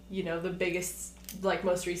 the biggest,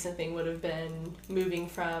 most recent thing would have been moving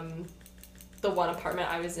from the one apartment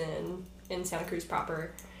I was in Santa Cruz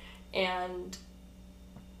proper, and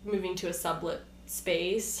moving to a sublet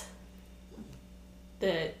space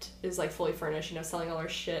that is, fully furnished, selling all our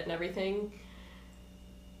shit and everything.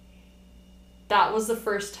 That was the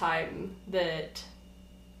first time that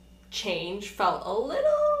change felt a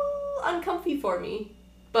little uncomfy for me.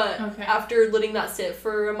 But after letting that sit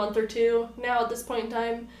for a month or two now at this point in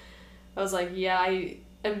time, I was like, yeah, I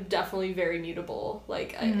am definitely very mutable.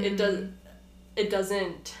 It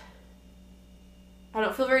doesn't, I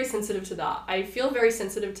don't feel very sensitive to that. I feel very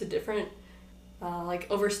sensitive to different,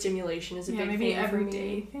 overstimulation is a big thing for me.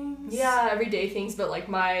 Everyday things? Yeah, everyday things, but,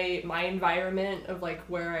 my environment of,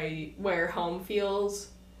 where home feels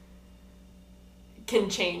can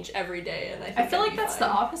change every day, and I feel like that's the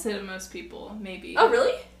opposite of most people, maybe. Oh,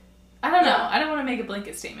 really? I don't know. I don't want to make a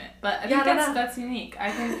blanket statement, but I think that's unique. I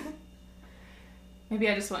think maybe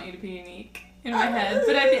I just want you to be unique in my head,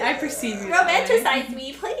 but I perceive you. Romanticize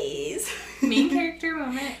me, please. Main character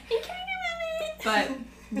moment. But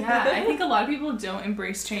yeah, I think a lot of people don't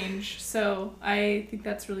embrace change, so I think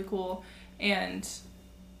that's really cool, and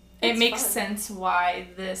it makes sense why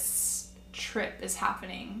this trip is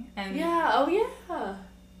happening. And I didn't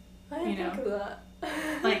think of that.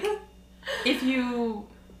 If you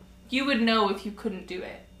would know if you couldn't do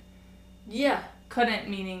it. Yeah. Couldn't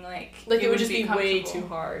meaning it would just be way too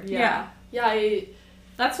hard. Yeah.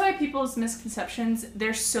 That's why people's misconceptions,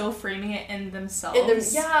 they're so framing it in themselves.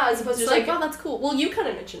 As opposed to just oh, that's cool. Well, you kind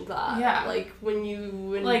of mentioned that. Yeah. When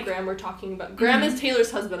you and Graham were talking about... Graham is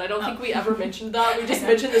Taylor's husband. I don't think we ever mentioned that. We just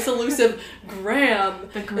mentioned this elusive Graham.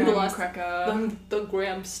 The Graham cracker. The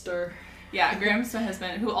Grahamster. Yeah, Graham's my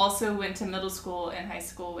husband, who also went to middle school and high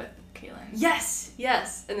school with Kaylin. Yes.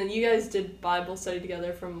 And then you guys did Bible study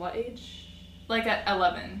together from what age? At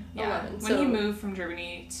 11. Yeah. 11. When he moved from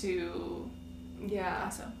Germany to... Yeah.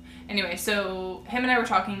 So anyway, so him and I were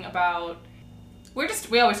talking about,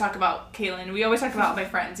 we always talk about Kaylin. We always talk about my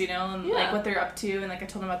friends, and what they're up to, and I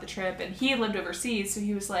told him about the trip, and he had lived overseas, so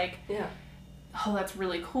he was like, oh, that's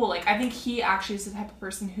really cool. I think he actually is the type of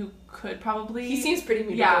person who could probably... He seems pretty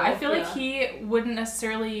mutable. Yeah, I feel like he wouldn't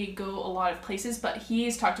necessarily go a lot of places, but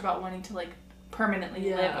he's talked about wanting to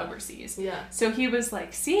permanently live overseas. Yeah. So he was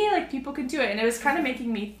like, see, people can do it, and it was kind of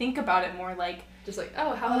making me think about it more just how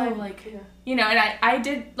would I and I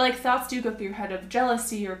did thoughts do go through your head of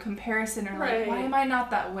jealousy or comparison or why am I not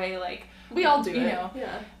that way, we all do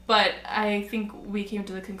but I think we came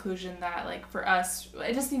to the conclusion that for us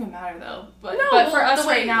it doesn't even matter though, but for us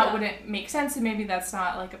right now it wouldn't make sense, and maybe that's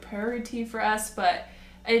not a priority for us, but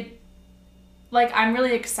I'm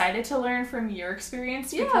really excited to learn from your experience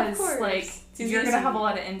because you're gonna have a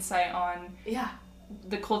lot of insight on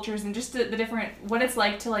the cultures and just the different, what it's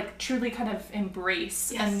like to truly kind of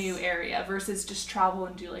embrace a new area versus just travel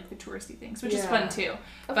and do the touristy things, which is fun too.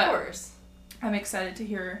 Of course. I'm excited to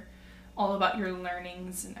hear all about your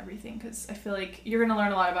learnings and everything, because I feel like you're going to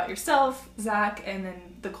learn a lot about yourself, Zach, and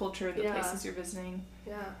then the culture of the places you're visiting.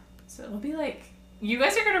 Yeah. So it'll be like, you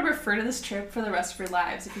guys are going to refer to this trip for the rest of your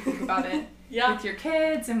lives if you think about it. Yeah. With your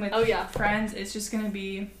kids and with Oh, yeah. friends. It's just going to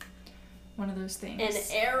be one of those things. An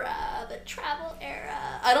era, the travel era.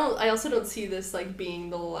 I also don't see this like being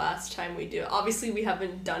the last time we do it. Obviously we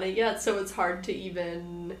haven't done it yet, so it's hard to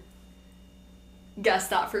even guess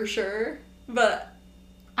that for sure. But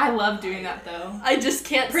I love doing that though. I just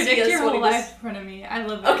can't predict see us your whole wanting life in front of me. I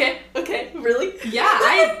love that. Okay, really? Yeah,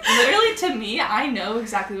 I literally, to me, I know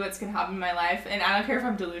exactly what's gonna happen in my life, and I don't care if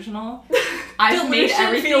I'm delusional. I've made Delusion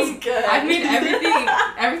everything. feels good. I've made everything.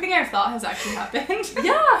 Everything I've thought has actually happened.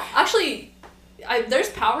 Yeah, actually, there's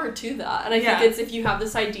power to that, and I think Yeah. it's if you have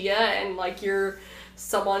this idea and like you're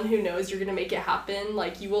someone who knows you're gonna make it happen,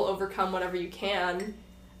 like you will overcome whatever you can.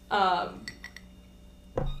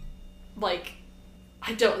 Like,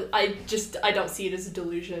 I don't see it as a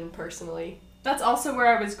delusion personally. That's also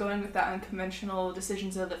where I was going with that unconventional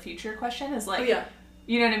decisions of the future question. Is like, Oh, yeah.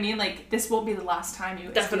 You know what I mean? Like, this won't be the last time you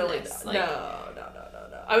Definitely do this. no. Like, No.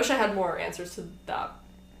 I wish I had more answers to that.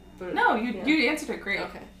 But, no, yeah. you answered it great.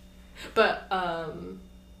 Okay. But,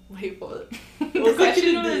 wait, what? The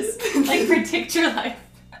question I was, do? like, predict your life.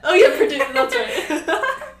 Oh, yeah, predict, that's right.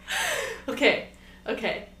 Okay.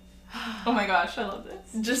 Oh my gosh, I love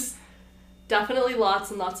this. Just definitely lots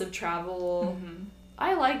and lots of travel. Mm-hmm.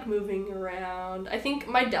 I like moving around. I think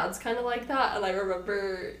my dad's kind of like that, and I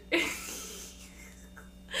remember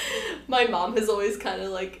my mom has always kind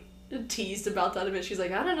of like teased about that a bit. She's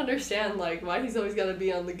like, I don't understand like why he's always got to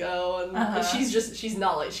be on the go, and she's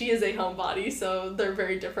not like, she is a homebody, so they're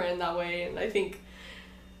very different in that way. And I think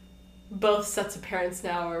both sets of parents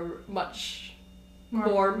now are much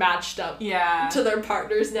more matched up to their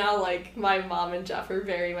partners now. Like my mom and Jeff are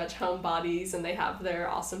very much homebodies, and they have their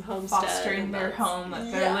awesome homestead, fostering their home that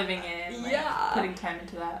they're living in, like, putting time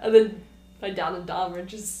into that. And then my dad and Dom are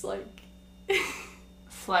just like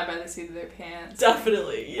fly by the seat of their pants.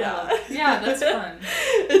 Definitely, yeah. Yeah, that's fun.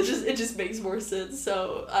 It just makes more sense.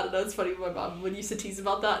 So I don't know, it's funny, my mom would used to tease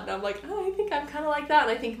about that, and I'm like, oh, I think I'm kind of like that,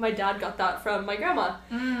 and I think my dad got that from my grandma.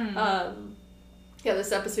 Yeah,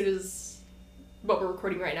 this episode is what we're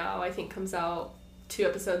recording right now. I think comes out 2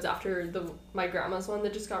 episodes after my grandma's one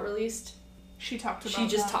that just got released. She talked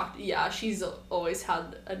about Yeah, she's always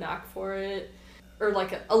had a knack for it, or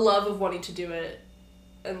like a love of wanting to do it,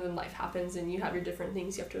 and then life happens and you have your different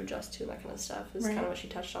things you have to adjust to, and that kind of stuff is kind of what she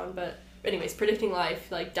touched on. But anyways, predicting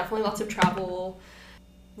life, like definitely lots of travel,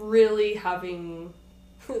 really having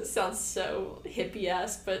it sounds so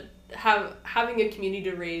hippie-esque, but having a community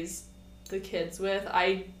to raise the kids with.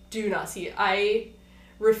 I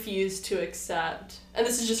refuse to accept, and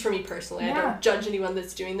this is just for me personally, I don't judge anyone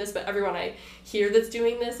that's doing this, but everyone I hear that's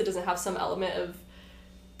doing this, it doesn't have some element of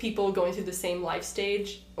people going through the same life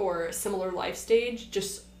stage or similar life stage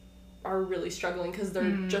just are really struggling, because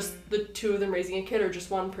they're just the 2 of them raising a kid, or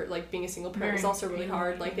just one like being a single parent is also really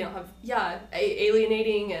hard. Like they don't have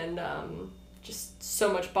alienating, and just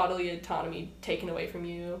so much bodily autonomy taken away from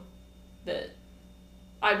you that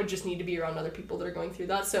I would just need to be around other people that are going through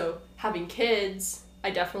that. So having kids,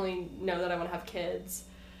 I definitely know that I want to have kids.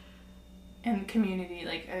 And community,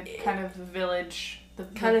 like a kind of village.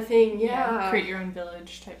 Kind of thing, yeah. Create your own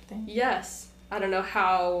village type thing. Yes. I don't know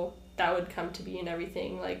how that would come to be and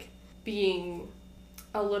everything. Like being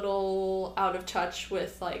a little out of touch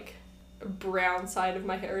with like a brown side of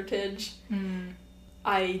my heritage.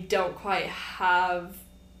 I don't quite have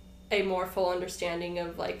a more full understanding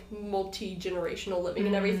of like multi-generational living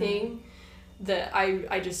and everything, that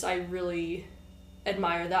I really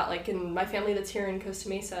admire that. Like in my family that's here in Costa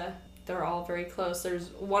Mesa, they're all very close. There's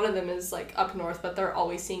one of them is like up north, but they're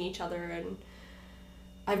always seeing each other, and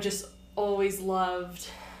I've just always loved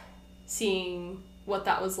seeing what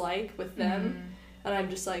that was like with them. And I'm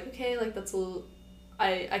just like, okay, like that's a little,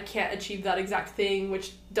 I can't achieve that exact thing,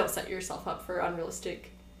 which don't set yourself up for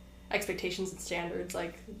unrealistic expectations and standards.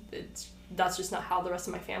 Like that's just not how the rest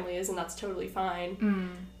of my family is, and that's totally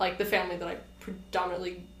fine. Like the family that I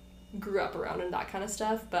predominantly grew up around and that kind of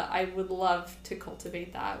stuff, but I would love to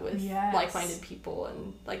cultivate that with like-minded people,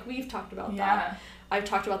 and like we've talked about that. I've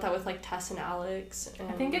talked about that with like Tess and Alex, and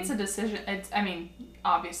I think it's a decision.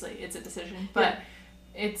 Obviously it's a decision, but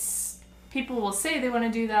it's, people will say they want to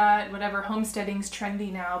do that, whatever, homesteading's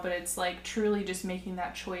trendy now, but it's like truly just making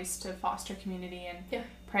that choice to foster community and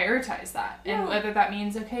prioritize that. And whether that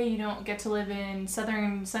means, okay, you don't get to live in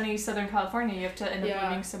sunny Southern California, you have to end up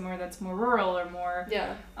living somewhere that's more rural or more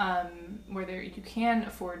where you can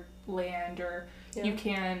afford land, or you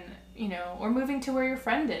can you know, or moving to where your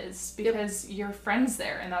friend is because your friend's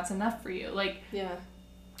there and that's enough for you. Like, yeah.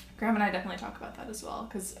 Graham and I definitely talk about that as well,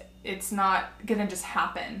 because it's not gonna just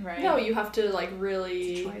happen, right? No, you have to like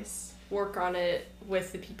really it's a choice. Work on it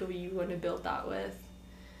with the people you want to build that with.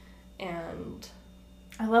 And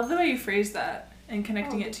I love the way you phrase that and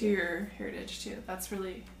connecting it to your heritage too.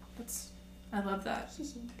 I love that.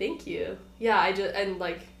 Thank you. Yeah, it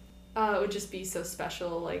would just be so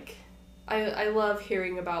special. Like, I love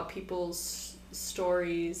hearing about people's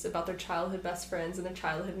stories about their childhood best friends and their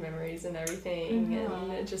childhood memories and everything. Mm-hmm.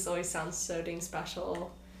 And it just always sounds so dang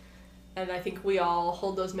special. And I think we all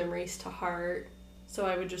hold those memories to heart. So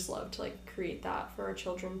I would just love to like create that for our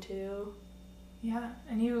children too. Yeah,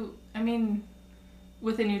 and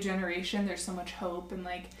with a new generation, there's so much hope, and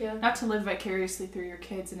like, not to live vicariously through your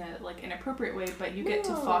kids in a like inappropriate way, but you get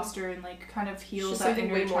to foster and like kind of heal that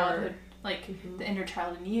inner childhood, like the inner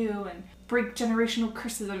child in you, and break generational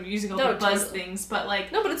curses. I'm using all the buzz things, but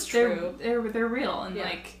like, no, but it's true. They're real, and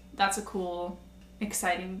like that's a cool,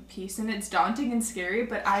 exciting piece, and it's daunting and scary,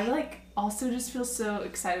 but I like also just feel so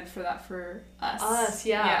excited for that for us. Us,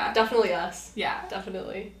 yeah. Definitely us. Yeah,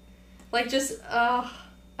 definitely. Like, just I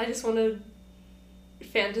just want to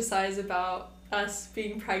fantasize about us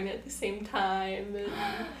being pregnant at the same time, and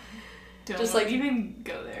don't even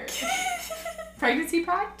go there. Pregnancy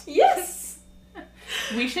pact? Yes.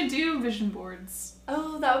 We should do vision boards.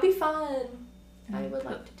 Oh, that would be fun. I would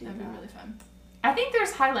love to do that. That'd be really fun. I think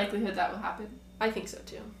there's high likelihood that will happen. I think so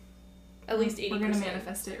too. At least 80%. We're gonna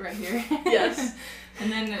manifest it right here. Yes.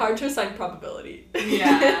 And then hard to assign probability.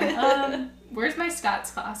 Yeah. Where's my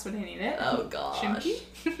stats class when I need it? Oh gosh. Shimky?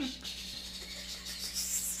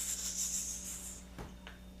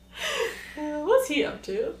 What's he up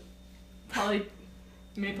to? Probably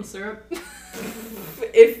maple syrup.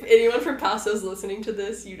 If anyone from Paso's listening to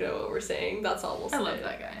this, you know what we're saying. That's all we'll say. I love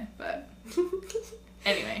that guy, but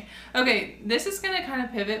anyway. Okay, this is gonna kind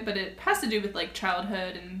of pivot, but it has to do with like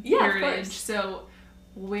childhood and heritage. So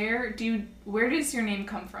where does your name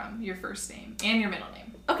come from? Your first name and your middle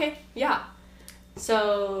name. Okay, yeah.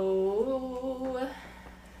 So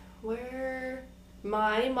where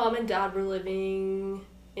my mom and dad were living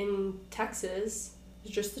in Texas, it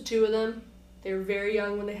was just the two of them. They were very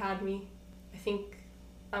young when they had me.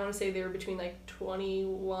 I want to say they were between like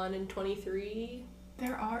 21 and 23. They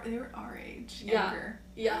were our age. Younger.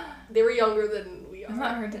 Yeah. They were younger than we are. It's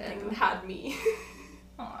not hard to think and had me.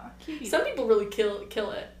 Aw, cute. Some people really kill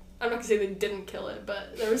it. I'm not gonna say they didn't kill it,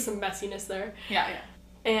 but there was some messiness there. Yeah.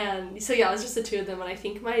 And so yeah, it was just the two of them, and I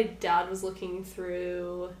think my dad was looking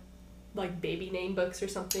through like baby name books or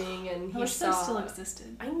something, and he saw. Those still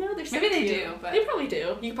existed. I know there's. Maybe they do, but they probably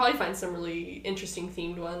do. You can probably find some really interesting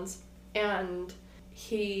themed ones, and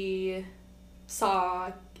he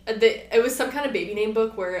saw it was some kind of baby name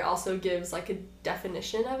book where it also gives like a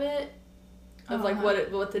definition of it, of like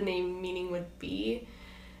what the name meaning would be,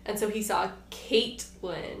 and so he saw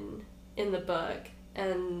Caitlin in the book,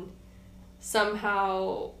 and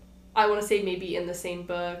somehow I want to say maybe in the same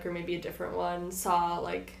book or maybe a different one saw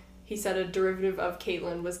like he said a derivative of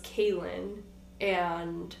Caitlin was Kaylin,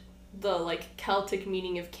 and the like Celtic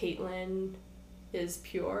meaning of Caitlin is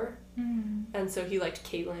pure. And so he liked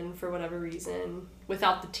Caitlin for whatever reason,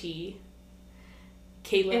 without the T.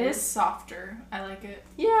 Caitlin. It is softer. I like it.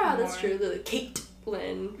 Yeah, that's true. The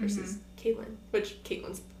Caitlin versus Caitlin, which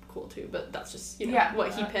Caitlin's cool too, but that's just,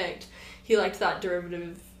 what he picked. He liked that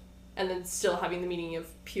derivative, and then still having the meaning of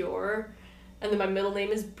pure. And then my middle name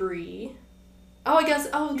is Bree. Oh, I guess,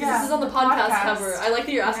 this is on the podcast cover. I like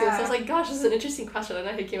that you're asking this. I was like, gosh, this is an interesting question. I don't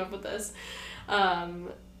know how you came up with this.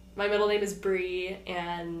 My middle name is Bree,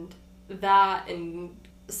 and that in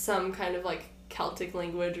some kind of like Celtic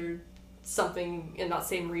language or something in that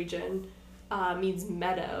same region means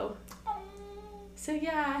meadow. So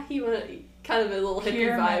yeah, he wanted kind of a little hippie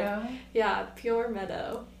pure vibe. Meadow. Yeah, pure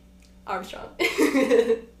meadow. Armstrong.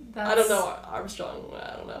 I don't know Armstrong.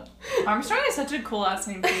 I don't know. Armstrong is such a cool last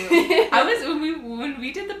name too. When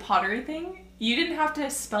we did the pottery thing, you didn't have to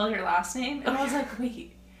spell your last name, and I was like,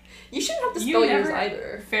 wait. You shouldn't have to spell yours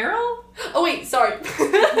either. Farrell? Oh wait, sorry.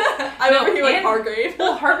 I'm over here like Hargrave.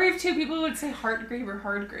 Well, Hargrave too. People would say Hartgrave or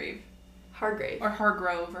Hardgrave. Hargrave. Or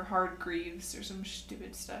Hargrove or Hardgreaves or some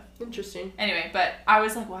stupid stuff. Interesting. Anyway, but I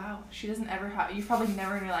was like, wow, she doesn't ever have. You've probably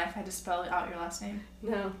never in your life had to spell out your last name.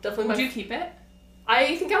 No, definitely. Would you keep it?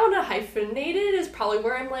 I think I want to hyphenate it is probably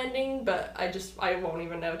where I'm landing, but I won't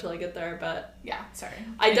even know till I get there. But yeah, sorry.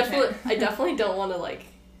 I definitely don't want to like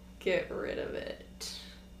get rid of it.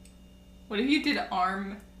 What if you did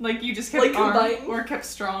arm? Like you just kept like arm combined? Or kept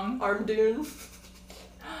strong? Armdoon.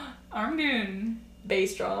 Armdoon. Bay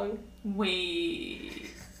strong. Wait.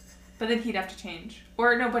 But then he'd have to change.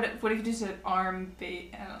 Or no, but what if you just said arm, I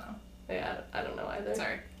don't know. Yeah, I don't know either.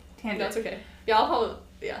 Sorry. Tangent. That's okay. Yeah, I'll probably,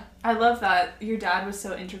 yeah. I love that your dad was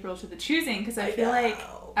so integral to the choosing, because I feel like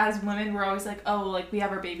as women, we're always like, oh, like, we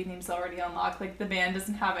have our baby names already unlocked. Like, the man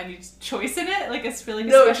doesn't have any choice in it. Like, it's really,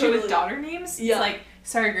 especially with daughter names. Yeah. It's like,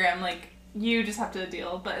 sorry, Graham, like, you just have to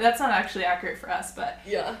deal. But that's not actually accurate for us. But,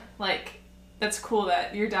 yeah. Like, that's cool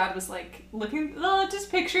that your dad was, like, looking,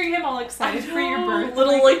 just picturing him all excited for your birth.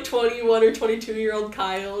 Little, like 21 or 22-year-old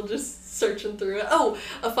Kyle just searching through it. Oh,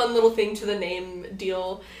 a fun little thing to the name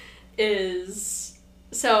deal is,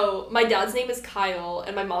 so my dad's name is Kyle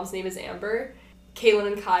and my mom's name is Amber. Kaylin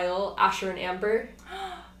and Kyle, Asher and Amber.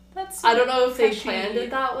 That's so I don't know if catchy. they planned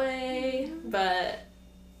it that way, but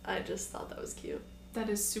I just thought that was cute. That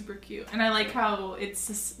is super cute. And I like how it's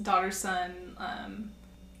this daughter-son,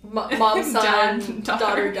 mom, son,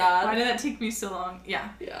 daughter, dad. Why did that take me so long? Yeah.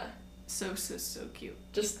 Yeah. So cute.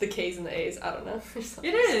 Just the K's and the A's, I don't know.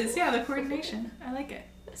 It is, yeah, the coordination. I like it.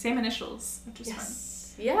 Same initials, which is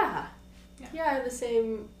fun. Yeah. Yeah, I have the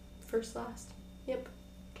same first, last. Yep.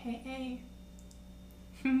 K-A.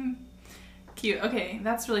 Cute. Okay,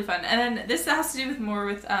 that's really fun. And then this has to do with more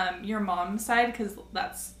with your mom's side, because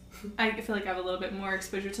that's, I feel like I have a little bit more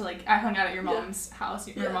exposure to, like, I hung out at your mom's house,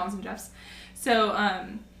 your mom's and Jeff's. So, I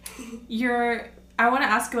want to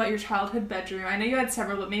ask about your childhood bedroom. I know you had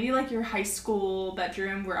several, but maybe, like, your high school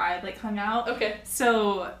bedroom where I, like, hung out. Okay.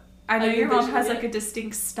 So, I know your mom has, like, a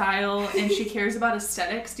distinct style, and she cares about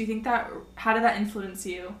aesthetics. Do you think how did that influence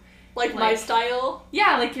you? Like my style?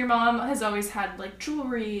 Yeah, like your mom has always had like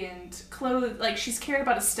jewelry and clothes, like she's cared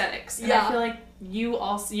about aesthetics. And I feel like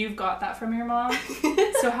you've got that from your mom.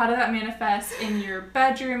 So how did that manifest in your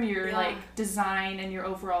bedroom, your like design and your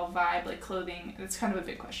overall vibe, like clothing? It's kind of a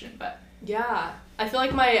big question, but yeah. I feel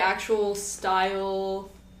like my actual style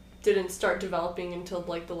didn't start developing until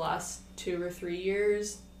like the last 2 or 3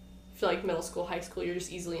 years. I feel like middle school, high school, you're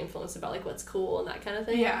just easily influenced about like what's cool and that kind of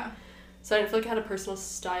thing. Yeah. So I didn't feel like I had a personal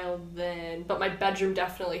style then, but my bedroom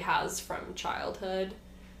definitely has from childhood.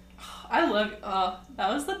 I love,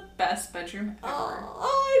 that was the best bedroom ever.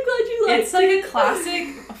 I'm glad you liked it. It's like a classic,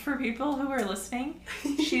 for people who are listening,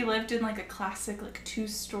 she lived in like a classic like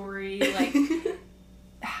 2-story like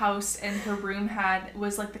house, and her room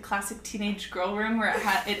was like the classic teenage girl room where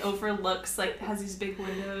it overlooks, like has these big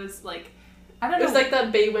windows, like I don't know. It was like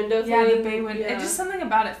that bay window thing. Yeah, the bay window. Yeah. Just something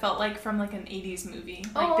about it felt like from like an 80s movie.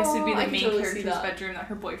 Like this would be the main character's bedroom that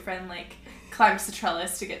her boyfriend like climbs the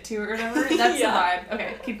trellis to get to or whatever. That's the vibe.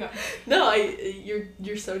 Okay, keep going. No,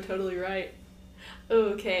 you're so totally right.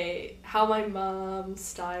 Okay, how my mom's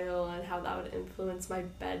style and how that would influence my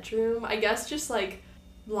bedroom. I guess just like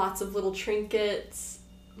lots of little trinkets,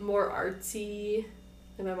 more artsy.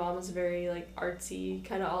 And my mom was very like artsy,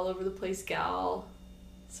 kind of all over the place gal.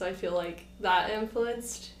 So I feel like that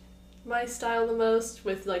influenced my style the most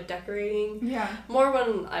with like decorating. Yeah. More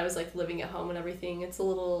when I was like living at home and everything. It's a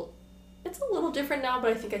little different now,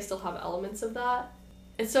 but I think I still have elements of that.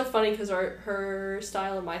 It's so funny because her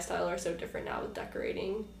style and my style are so different now with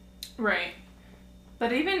decorating. Right.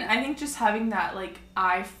 But even I think just having that like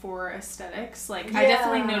eye for aesthetics, like I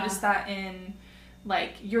definitely noticed that in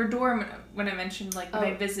like your dorm when I mentioned like when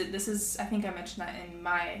I visit, I think I mentioned that in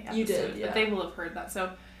my episode. You did, yeah. But they will have heard that.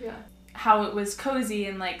 So yeah, how it was cozy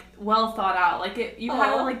and like well thought out, like you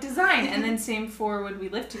had a like design. And then same for when we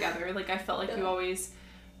lived together, like I felt like you always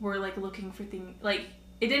were like looking for things, like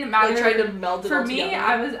it didn't matter, like trying to meld it for all me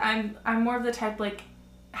together. I'm more of the type like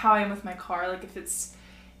how I am with my car, like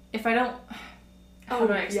if I don't how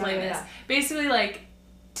do I explain this? Basically like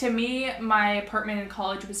to me, my apartment in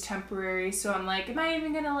college was temporary, so I'm like, am I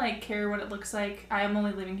even gonna like care what it looks like? I am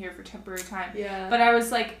only living here for temporary time. Yeah. But I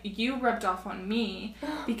was like, you rubbed off on me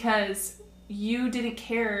because you didn't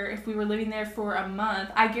care if we were living there for a month.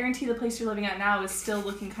 I guarantee the place you're living at now is still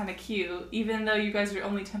looking kind of cute, even though you guys are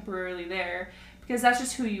only temporarily there, because that's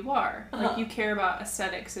just who you are. Like you care about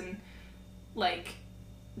aesthetics and like.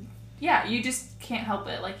 Yeah, you just can't help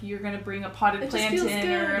it. Like, you're going to bring a potted plant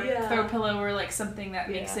in or a throw pillow or, like, something that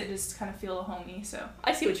makes it just kind of feel homey, so.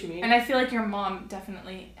 I see what you mean. And I feel like your mom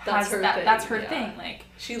definitely has that. That's her thing. Like,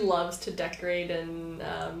 she loves to decorate and,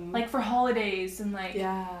 like, for holidays and, like.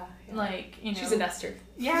 Yeah. Like, you know. She's a nester.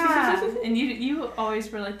 Yeah. And you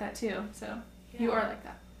always were like that, too, so. You are like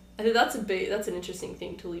that. I think that's an interesting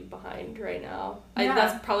thing to leave behind right now. Yeah.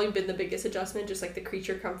 That's probably been the biggest adjustment, just, like, the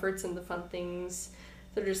creature comforts and the fun things.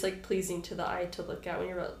 They're just, like, pleasing to the eye to look at when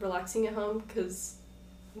you're relaxing at home, because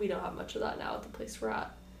we don't have much of that now at the place we're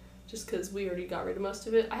at, just because we already got rid of most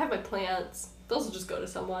of it. I have my plants. Those will just go to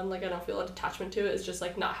someone. Like, I don't feel an attachment to it. It's just,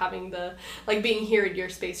 like, not having the, like, being here in your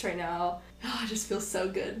space right now. it just feels so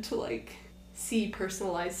good to like see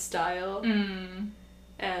personalized style.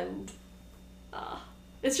 And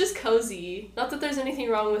it's just cozy. Not that there's anything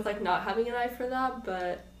wrong with like not having an eye for that,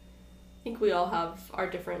 but I think we all have our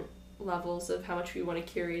different levels of how much we want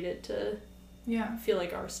to curate it to feel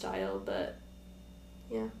like our style. But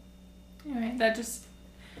yeah. Anyway, that just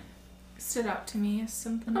stood out to me as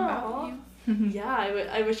something about you. Yeah,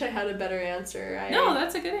 I wish I had a better answer. No,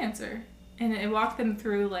 that's a good answer. And it walked them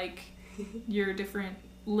through like your different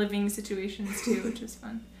living situations too, which is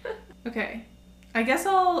fun. Okay. I guess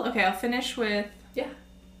I'll finish with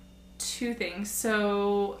two things.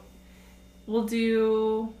 So we'll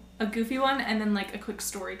do a goofy one and then like a quick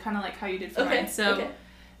story, kind of like how you did for mine. So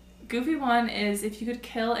goofy one is, if you could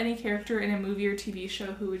kill any character in a movie or TV show,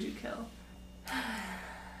 who would you kill?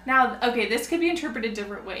 Now, okay, this could be interpreted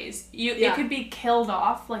different ways. It could be killed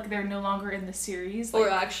off, like they're no longer in the series, like, or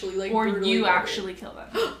actually like, or you actually kill them.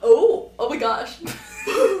 Oh my gosh!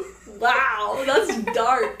 Wow, that's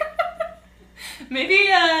dark. Maybe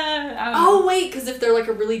oh wait, because if they're like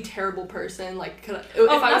a really terrible person, like if I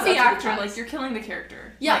was not the actor, like you're killing the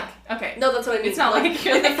character. Yeah. Like, okay. No, that's what I mean. It's not like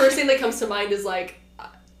the first thing that comes to mind is like,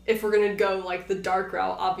 if we're gonna go like the dark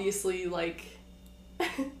route, obviously like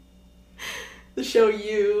the show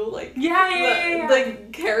You, like the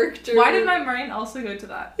character. Why did my brain also go to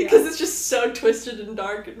that? Because it's just so twisted and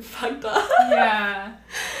dark and fucked up. Yeah.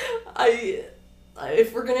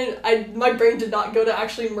 If we're gonna, my brain did not go to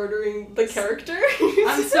actually murdering the character.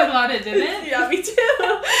 I'm so glad it didn't. Yeah, me too.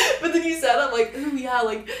 But then you said, I'm like, ooh, yeah,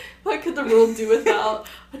 like, what could the world do without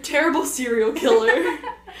a terrible serial killer?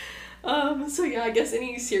 So yeah, I guess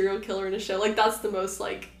any serial killer in a show, like, that's the most,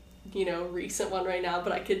 like, you know, recent one right now,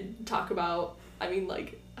 but I could talk about, I mean,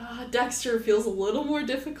 like, Dexter feels a little more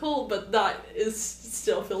difficult, but that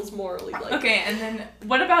still feels morally like... Okay, and then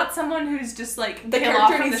what about someone who's just, like, the kill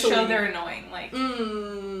off from the show, they're annoying, like...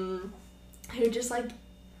 Who just, like,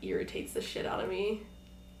 irritates the shit out of me.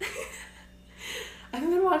 I haven't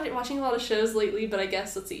been watching a lot of shows lately, but I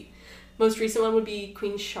guess, let's see. Most recent one would be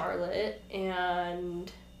Queen Charlotte,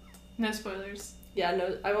 and... No spoilers. Yeah,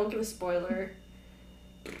 no, I won't give a spoiler.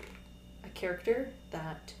 A character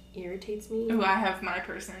that irritates me. Ooh, I have my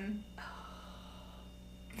person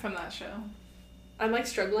from that show. I'm like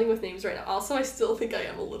struggling with names right now. Also, I still think I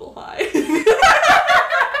am a little high.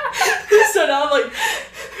 So now I'm like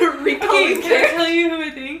recalling. Okay, can I tell you who I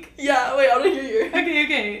think? Yeah, wait, I want to hear you.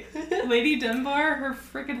 Okay. Lady Dunbar, her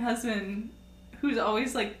freaking husband, who's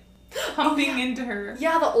always like pumping into her.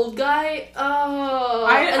 Yeah, the old guy. Oh.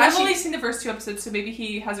 I've only seen the first 2 episodes, so maybe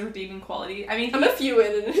he has a redeeming quality. I mean, I'm a few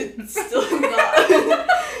in and it's still not.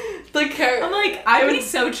 The character. I'm like, I'd be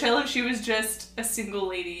so chill if she was just a single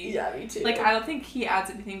lady. Yeah, me too. Like, I don't think he adds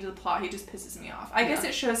anything to the plot. He just pisses me off. I guess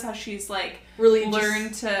it shows how she's like really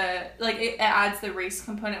learned to like. It adds the race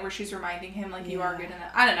component where she's reminding him like you are good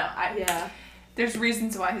enough. I don't know. There's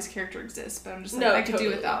reasons why his character exists, but I'm just like I could do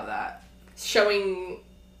without that. Showing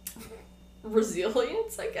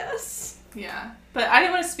resilience, I guess. Yeah, but I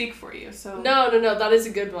didn't want to speak for you, so no, that is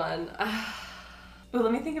a good one. Well,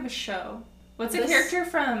 let me think of a show. What's a character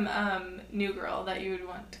from New Girl that you would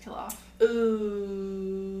want to kill off? Ooh,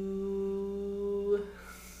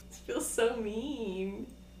 this feels so mean.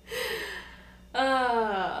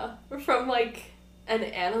 From like an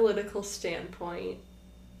analytical standpoint,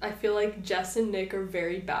 I feel like Jess and Nick are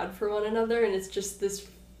very bad for one another, and it's just this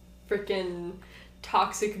freaking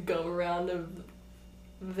toxic go-around of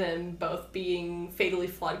them both being fatally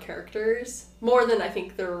flawed characters, more than I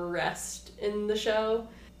think the rest in the show.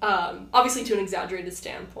 Obviously to an exaggerated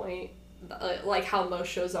standpoint, like how most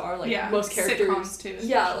shows are, like most characters... Sitcoms too.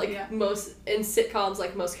 Most... In sitcoms,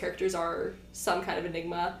 like most characters are some kind of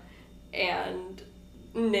enigma, and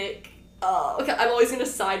Nick... okay, I'm always gonna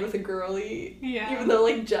side with a girly, even though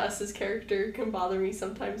like Jess's character can bother me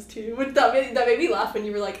sometimes too. But that made me laugh when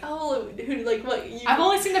you were like, oh, who like what? I've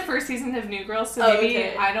only seen the first season of New Girl, so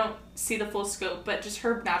maybe I don't see the full scope. But just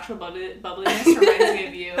her natural bubbliness reminds me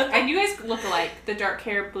of you, and you guys look alike. The dark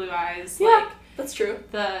hair, blue eyes. Yeah, like, that's true.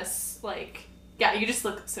 The like. Yeah, you just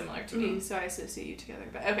look similar to me, so I associate you together.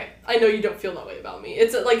 But okay, I know you don't feel that way about me.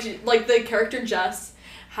 It's like the character Jess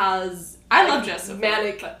has. I love Jess.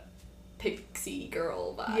 Manic. Pixie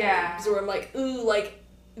girl vibes, where I'm like, ooh, like,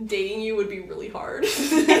 dating you would be really hard.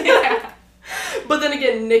 But then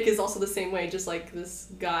again, Nick is also the same way, just like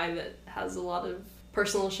this guy that has a lot of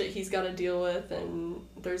personal shit he's got to deal with, and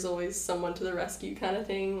there's always someone to the rescue kind of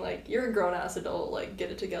thing. Like, you're a grown-ass adult, like,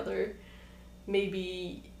 get it together.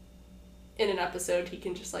 Maybe in an episode he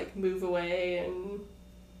can just, like, move away and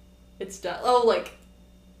it's done. Oh, like,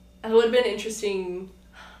 it would have been interesting...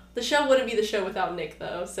 The show wouldn't be the show without Nick,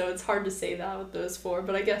 though, so it's hard to say that with those four,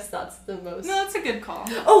 but I guess that's the most... No, that's a good call.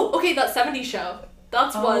 Oh, okay, that 70s show.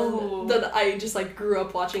 That's Oh. one that I just, like, grew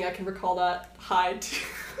up watching. I can recall that high, too.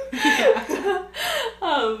 Yeah.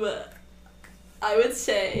 I would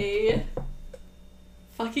say...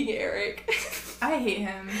 fucking Eric. I hate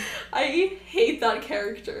him. I hate that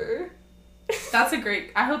character. That's a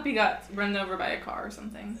great... I hope he got run over by a car or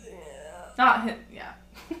something. Yeah. Not him, yeah.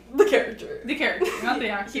 The character. The character, not the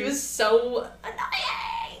actor. He was so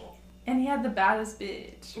annoying. And he had the baddest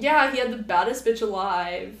bitch. Yeah, he had the baddest bitch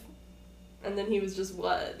alive. And then he was just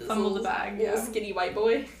what? This Fumbled the little- bag, little yeah. skinny white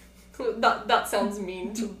boy. That sounds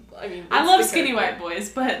mean to... I mean... I it's love the skinny character. white boys,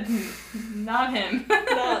 but not him.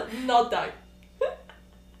 Not that.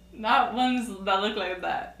 Not ones that look like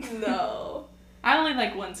that. No. I only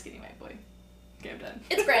like one skinny white boy. Okay, I'm done.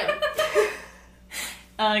 It's Graham.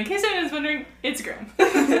 In case anyone's wondering, it's Graham.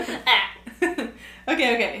 Ah.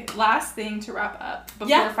 Okay. Last thing to wrap up before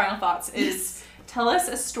Yeah. final thoughts is tell us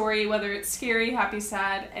a story, whether it's scary, happy,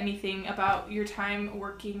 sad, anything about your time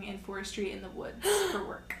working in forestry in the woods for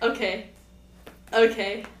work. Okay.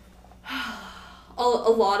 A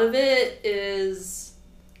lot of it is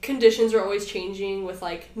conditions are always changing with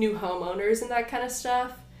like new homeowners and that kind of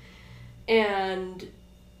stuff. And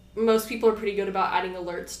most people are pretty good about adding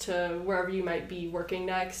alerts to wherever you might be working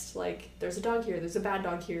next. Like, there's a dog here, there's a bad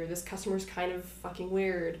dog here, this customer's kind of fucking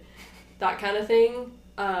weird. That kind of thing.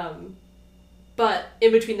 But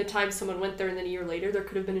in between the time someone went there and then a year later, there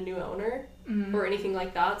could have been a new owner. Mm-hmm. Or anything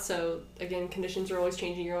like that. So again, conditions are always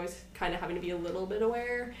changing. You're always kind of having to be a little bit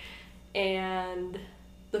aware. And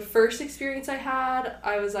the first experience I had,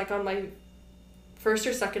 I was like on my first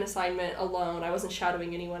or second assignment alone. I wasn't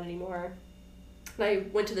shadowing anyone anymore. And I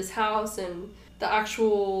went to this house, and the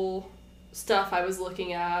actual stuff I was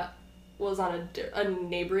looking at was on a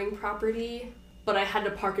neighboring property, but I had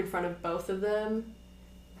to park in front of both of them.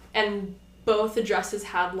 And both addresses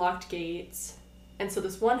had locked gates. And so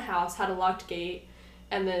this one house had a locked gate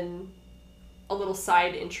and then a little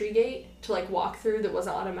side entry gate to like walk through that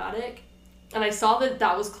wasn't automatic. And I saw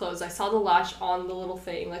that was closed. I saw the latch on the little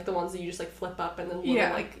thing, like the ones that you just like flip up and then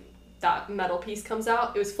little, like that metal piece comes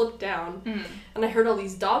out. It was flipped down. And I heard all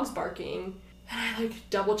these dogs barking. And I like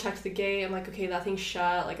double checked the gate. I'm like, okay, that thing's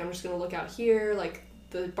shut. Like, I'm just gonna look out here. Like,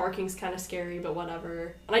 the barking's kind of scary, but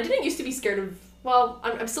whatever. And I didn't used to be scared of... Well,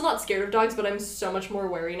 I'm still not scared of dogs, but I'm so much more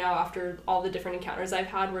wary now after all the different encounters I've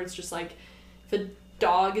had where it's just like, if a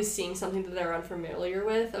dog is seeing something that they're unfamiliar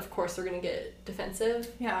with, of course they're going to get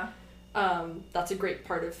defensive. Yeah. That's a great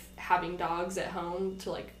part of having dogs at home to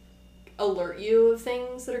like alert you of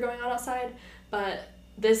things that are going on outside. But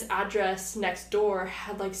this address next door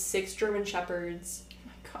had like 6 German Shepherds.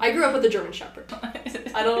 I grew up with a German Shepherd.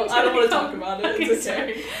 I don't want to talk about it. Okay, It's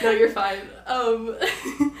okay. sorry. No, you're fine.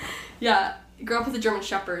 Yeah, grew up with a German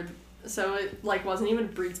Shepherd, so it like wasn't even a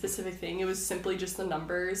breed specific thing. It was simply just the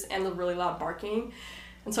numbers and the really loud barking.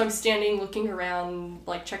 And so I'm standing looking around,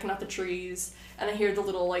 like checking out the trees, and I hear the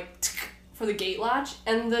little like tsk for the gate latch,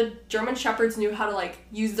 and the German Shepherds knew how to like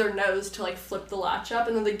use their nose to like flip the latch up,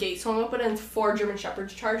 and then the gate swung open and 4 German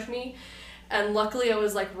Shepherds charged me. And luckily I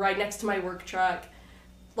was like right next to my work truck.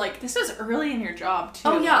 Like, this was early in your job too.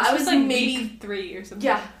 Oh yeah, This I was like maybe week 3 or something.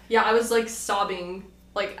 Yeah, I was like sobbing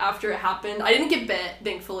like after it happened. I didn't get bit,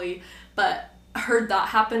 thankfully, but I heard that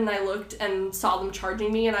happen and I looked and saw them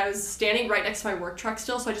charging me, and I was standing right next to my work truck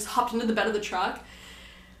still, so I just hopped into the bed of the truck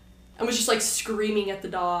and was just like screaming at the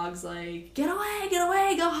dogs like, get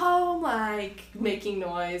away, go home, like making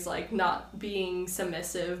noise, like not being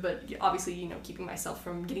submissive, but obviously, you know, keeping myself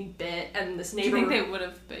from getting bit. And this Do neighbor... you think they would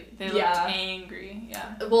have? They looked angry.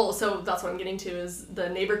 Yeah. Well, so that's what I'm getting to, is the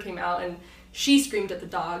neighbor came out and she screamed at the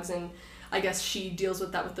dogs, and I guess she deals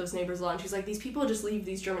with that with those neighbors a lot. And she's like, these people just leave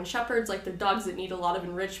these German Shepherds, like they're dogs that need a lot of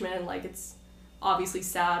enrichment, like it's obviously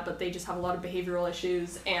sad, but they just have a lot of behavioral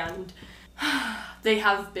issues, and they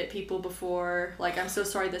have bit people before, like, I'm so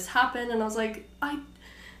sorry this happened. And I was like,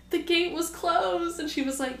 the gate was closed. And she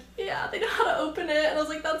was like, yeah, they know how to open it. And I was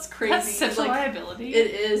like, that's crazy. That's such like, a liability. It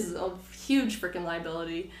is a huge freaking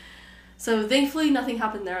liability. So thankfully nothing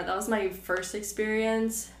happened there. That was my first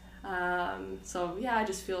experience. So yeah, I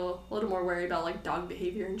just feel a little more wary about like dog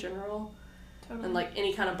behavior in general. Totally. And like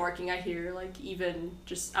any kind of barking I hear, like even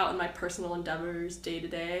just out in my personal endeavors day to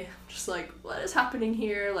day, I'm just like, what is happening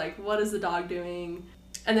here? Like, what is the dog doing?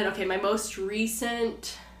 And then, okay, my most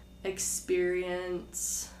recent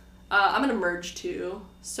experience, I'm gonna merge two.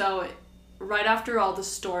 So right after all the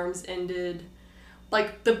storms ended,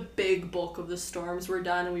 like the big bulk of the storms were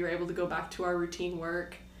done and we were able to go back to our routine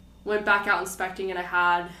work. Went back out inspecting, and I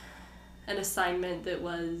had an assignment that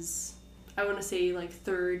was I want to say like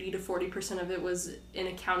 30 to 40% of it was in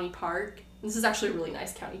a county park. This is actually a really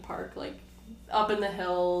nice county park, like up in the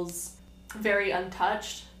hills, very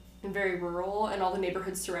untouched and very rural, and all the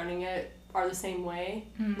neighborhoods surrounding it are the same way.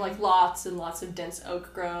 Like lots and lots of dense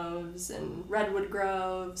oak groves and redwood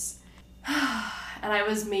groves. And I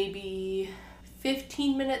was maybe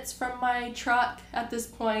 15 minutes from my truck at this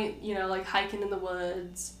point, you know, like hiking in the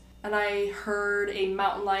woods. And I heard a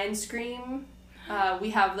mountain lion scream.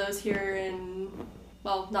 We have those here in,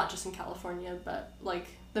 well, not just in California, but like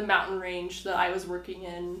the mountain range that I was working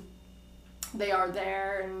in, they are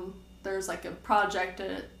there. And there's like a project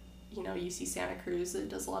at, you know, UC Santa Cruz that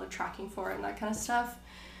does a lot of tracking for it and that kind of stuff.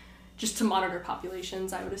 Just to monitor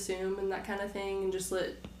populations, I would assume, and that kind of thing, and just let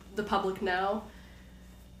the public know.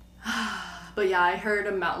 But yeah, I heard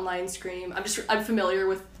a mountain lion scream. I'm familiar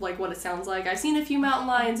with like what it sounds like. I've seen a few mountain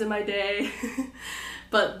lions in my day.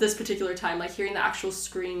 But this particular time, like hearing the actual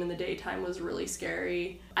scream in the daytime was really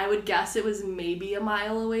scary. I would guess it was maybe a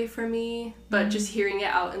mile away from me, but just hearing it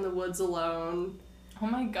out in the woods alone, oh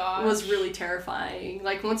my gosh, was really terrifying.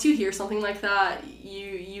 Like once you hear something like that,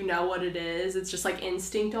 you know what it is. It's just like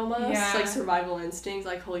instinct almost, like survival instinct.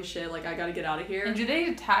 Like holy shit, like I gotta get out of here. And do they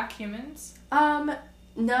attack humans?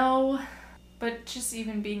 No. But just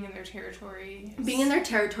even being in their territory. Being in their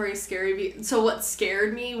territory is scary. So what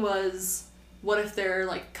scared me was, what if there are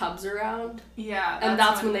like cubs around? Yeah. And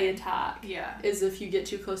that's when they attack. Yeah. Is if you get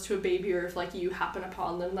too close to a baby, or if like you happen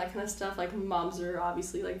upon them, that kind of stuff. Like moms are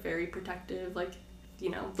obviously like very protective. Like,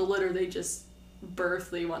 you know, the litter they just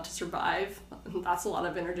birth, they want to survive. That's a lot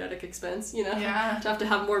of energetic expense, you know? Yeah. To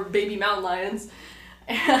have more baby mountain lions.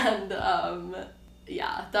 And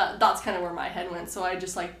yeah, that's kind of where my head went. So I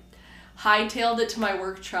just like hightailed it to my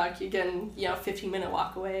work truck, again, you know, 15-minute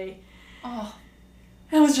walk away. Oh.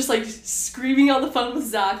 I was just like screaming on the phone with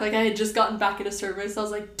Zach. Like I had just gotten back into service. I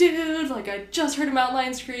was like, dude, like I just heard a mountain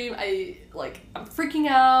lion scream. I'm freaking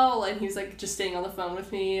out. And he was like just staying on the phone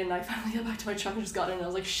with me. And I finally got back to my truck and just got in and I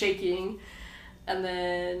was like shaking. And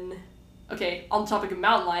then, okay, on the topic of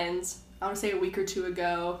mountain lions, I want to say a week or two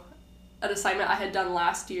ago, an assignment I had done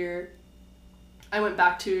last year, I went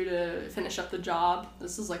back to finish up the job.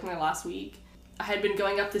 This was like my last week. I had been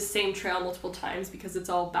going up this same trail multiple times because it's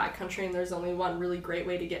all backcountry and there's only one really great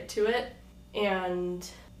way to get to it. And,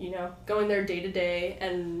 you know, going there day to day,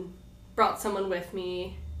 and brought someone with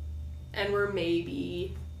me, and we're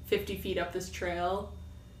maybe 50 feet up this trail,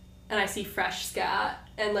 and I see fresh scat.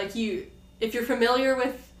 And like if you're familiar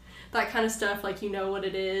with that kind of stuff, like you know what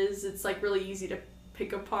it is, it's like really easy to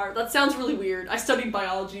pick apart. That sounds really weird. I studied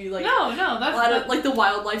biology, like no, that's like the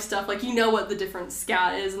wildlife stuff, like you know what the different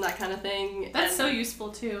scat is and that kind of thing. That's so useful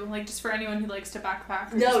too, like just for anyone who likes to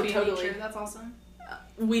backpack or no, just be totally. in nature. That's awesome.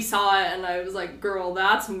 We saw it and I was like, girl,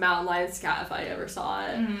 that's mountain lion scat if I ever saw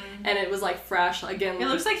it. And it was like fresh again. It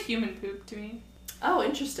looks like human poop to me. Oh,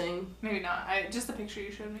 interesting. Maybe not. Just the picture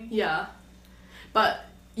you showed me. Yeah, but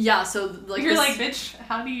yeah, so like you're like, bitch,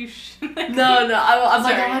 how do you no, I'm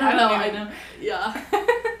sorry, like, oh, I don't know. Yeah.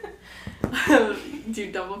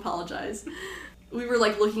 Dude, don't apologize. We were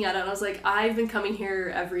like looking at it and I was like, I've been coming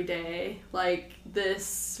here every day. Like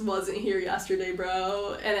this wasn't here yesterday,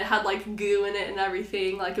 bro. And it had like goo in it and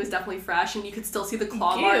everything. Like it was definitely fresh and you could still see the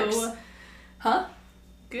claw marks. Huh?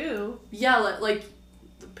 Goo? Yeah, like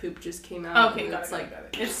the poop just came out. Okay, got it.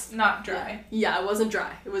 It's not dry. Yeah, it wasn't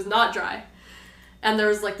dry. It was not dry. And there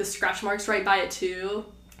was like the scratch marks right by it too.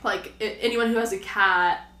 Like anyone who has a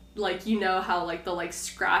cat, like you know how like they'll like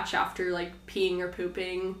scratch after like peeing or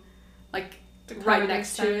pooping, like right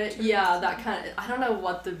next to it. Yeah, that kind of. I don't know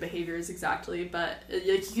what the behavior is exactly, but like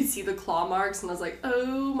you could see the claw marks, and I was like,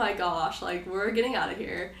 oh my gosh, like we're getting out of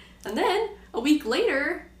here. And then a week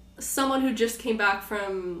later, someone who just came back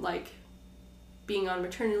from like being on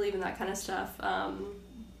maternity leave and that kind of stuff.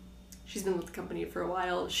 She's been with the company for a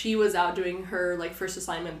while. She was out doing her like first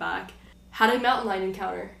assignment back. Had a mountain lion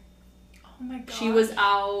encounter. Oh my god. She was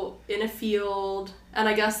out in a field, and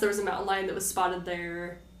I guess there was a mountain lion that was spotted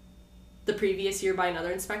there the previous year by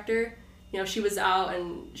another inspector. You know, she was out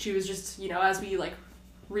and she was just, you know, as we like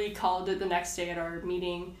recalled it the next day at our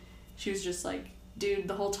meeting, she was just like, dude,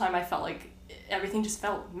 the whole time I felt like everything just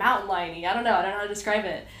felt mountain lion-y. I don't know how to describe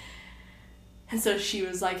it. And so she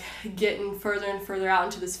was like getting further and further out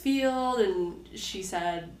into this field, and she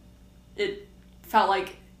said it felt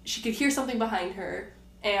like she could hear something behind her,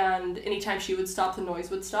 and anytime she would stop, the noise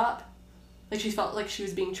would stop. Like she felt like she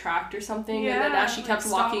was being tracked or something. Yeah, and then as she kept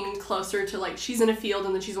like walking closer to like, she's in a field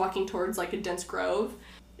and then she's walking towards like a dense grove,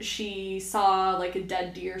 she saw like a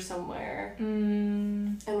dead deer somewhere.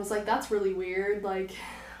 And was like, that's really weird. Like,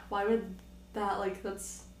 why would that, like,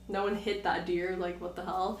 that's, no one hit that deer, like, what the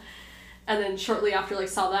hell? And then shortly after, like,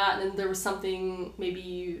 saw that, and then there was something,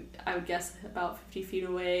 maybe, I would guess, about 50 feet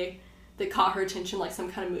away, that caught her attention, like,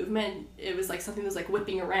 some kind of movement. It was, like, something that was, like,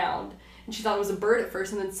 whipping around. And she thought it was a bird at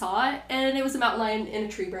first, and then saw it, and it was a mountain lion in a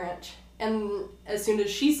tree branch. And as soon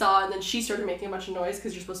as she saw it, and then she started making a bunch of noise,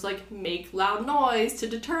 because you're supposed to, like, make loud noise to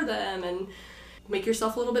deter them, and make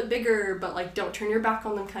yourself a little bit bigger, but, like, don't turn your back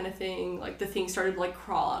on them kind of thing. Like, the thing started to, like,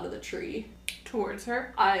 crawl out of the tree. Towards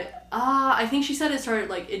her? I think she said it started,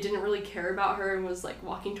 like, it didn't really care about her and was, like,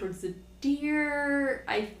 walking towards the deer,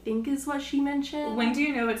 I think is what she mentioned. When do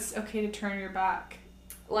you know it's okay to turn your back?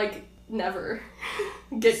 Like, never.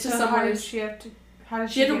 Get to somewhere. How did she have to...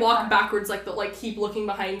 She had to walk backwards, like, but, like, keep looking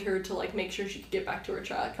behind her to, like, make sure she could get back to her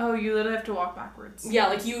truck. Oh, you literally have to walk backwards. Yeah,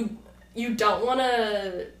 like, you don't want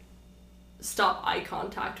to stop eye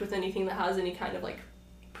contact with anything that has any kind of, like,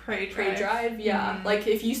 prey drive. Yeah. Mm-hmm. Like,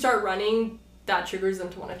 if you start running, that triggers them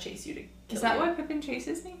to want to chase you to kill you. Is that why Pippin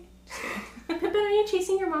chases me? Just kidding. Pippin, are you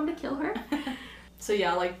chasing your mom to kill her? So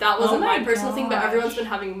yeah, like, that wasn't my personal thing, but everyone's been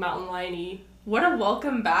having mountain lion-y. What a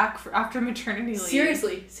welcome back after maternity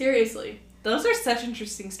leave. Seriously. Those are such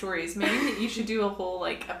interesting stories. Maybe you should do a whole,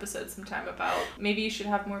 like, episode sometime about... Maybe you should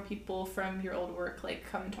have more people from your old work, like,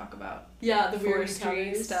 come and talk about... Yeah, the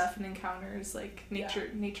forestry stuff and encounters, like, nature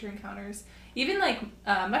encounters. Even, like,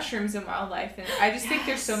 mushrooms and wildlife. And I just think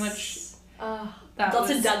there's so much... Lots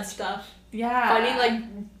of dead stuff. Yeah. Finding,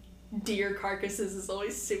 like, deer carcasses is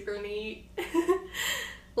always super neat.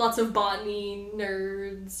 Lots of botany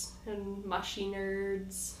nerds and mushy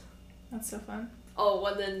nerds. That's so fun. Oh,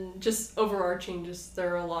 and then just overarching, just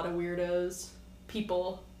there are a lot of weirdos.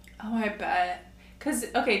 People. Oh, I bet. Because,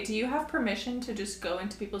 okay, do you have permission to just go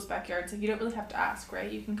into people's backyards? Like, you don't really have to ask,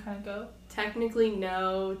 right? You can kind of go? Technically,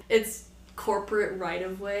 no. It's corporate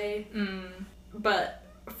right-of-way. But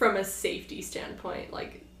from a safety standpoint,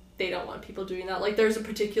 like, they don't want people doing that. Like, there's a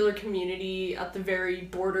particular community at the very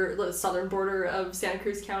border, the southern border of Santa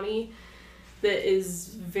Cruz County that is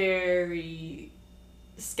very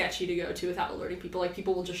sketchy to go to without alerting people. Like,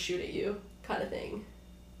 people will just shoot at you kind of thing.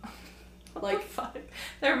 Like, fuck.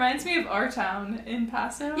 That reminds me of our town in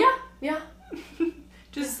Paso. Yeah.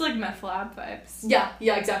 Just like meth lab vibes. Yeah,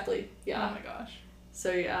 exactly. Yeah. Oh my gosh.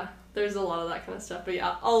 So yeah, there's a lot of that kind of stuff. But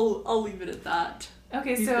yeah, I'll leave it at that.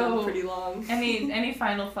 Okay, He's so gone pretty long. any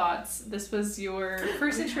final thoughts? This was your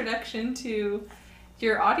first introduction to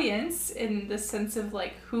your audience in the sense of,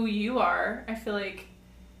 like, who you are. I feel like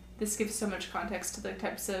this gives so much context to the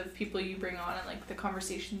types of people you bring on and, like, the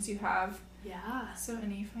conversations you have. Yeah. So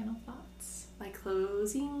any final thoughts? My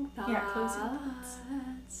closing thoughts. Yeah, closing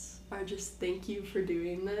thoughts. Are just thank you for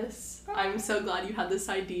doing this. I'm so glad you had this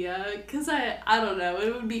idea, because I don't know,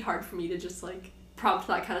 it would be hard for me to just, like, prompt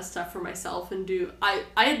that kind of stuff for myself and do... I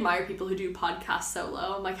admire people who do podcasts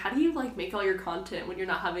solo. I'm like, how do you, like, make all your content when you're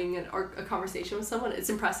not having a conversation with someone?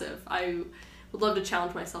 It's impressive. I would love to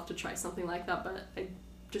challenge myself to try something like that, but I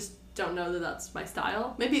just don't know that that's my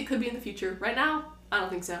style. Maybe it could be in the future. Right now, I don't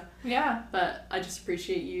think so. Yeah. But I just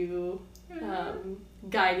appreciate you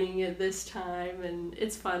guiding it this time, and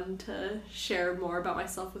it's fun to share more about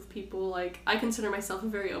myself with people. Like, I consider myself a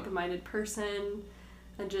very open-minded person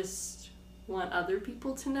and just want other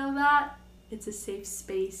people to know that it's a safe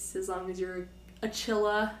space as long as you're a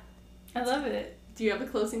chilla. I love it. Do you have a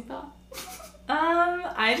closing thought?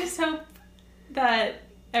 I just hope that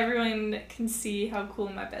everyone can see how cool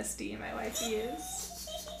my bestie and my wifey is.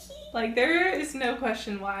 Like, there is no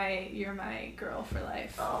question why you're my girl for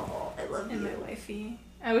life. Oh, I love you. And my wifey.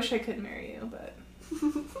 I wish I could marry you, but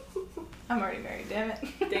I'm already married, damn it.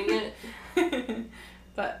 Dang it.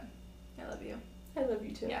 But I love you. I love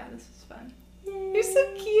you too. Yeah, this was fun. Yay. You're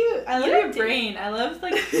so cute. I love your brain. I love,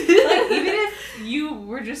 like even if you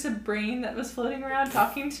were just a brain that was floating around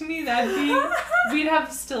talking to me, we'd have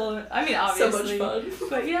still, I mean, obviously. So much fun.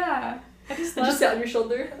 But yeah, I just love. Just sit on your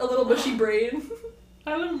shoulder, a little bushy brain.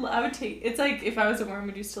 I would take, it's like, if I was a worm,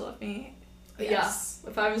 would you still love me? Yes. Yeah.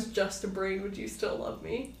 If I was just a brain, would you still love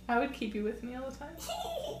me? I would keep you with me all the time.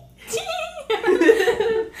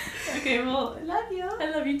 Okay, well, I love you. I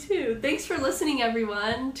love you too. Thanks for listening,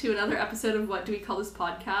 everyone, to another episode of What Do We Call This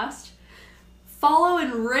Podcast. Follow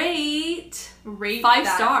and rate 5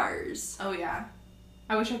 stars. Oh, yeah.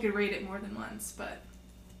 I wish I could rate it more than once, but...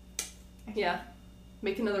 Yeah.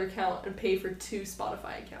 Make another account and pay for 2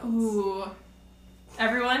 Spotify accounts. Ooh.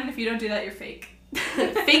 Everyone, if you don't do that, you're fake.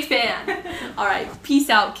 Fake fan. All right. Peace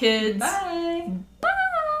out, kids. Bye.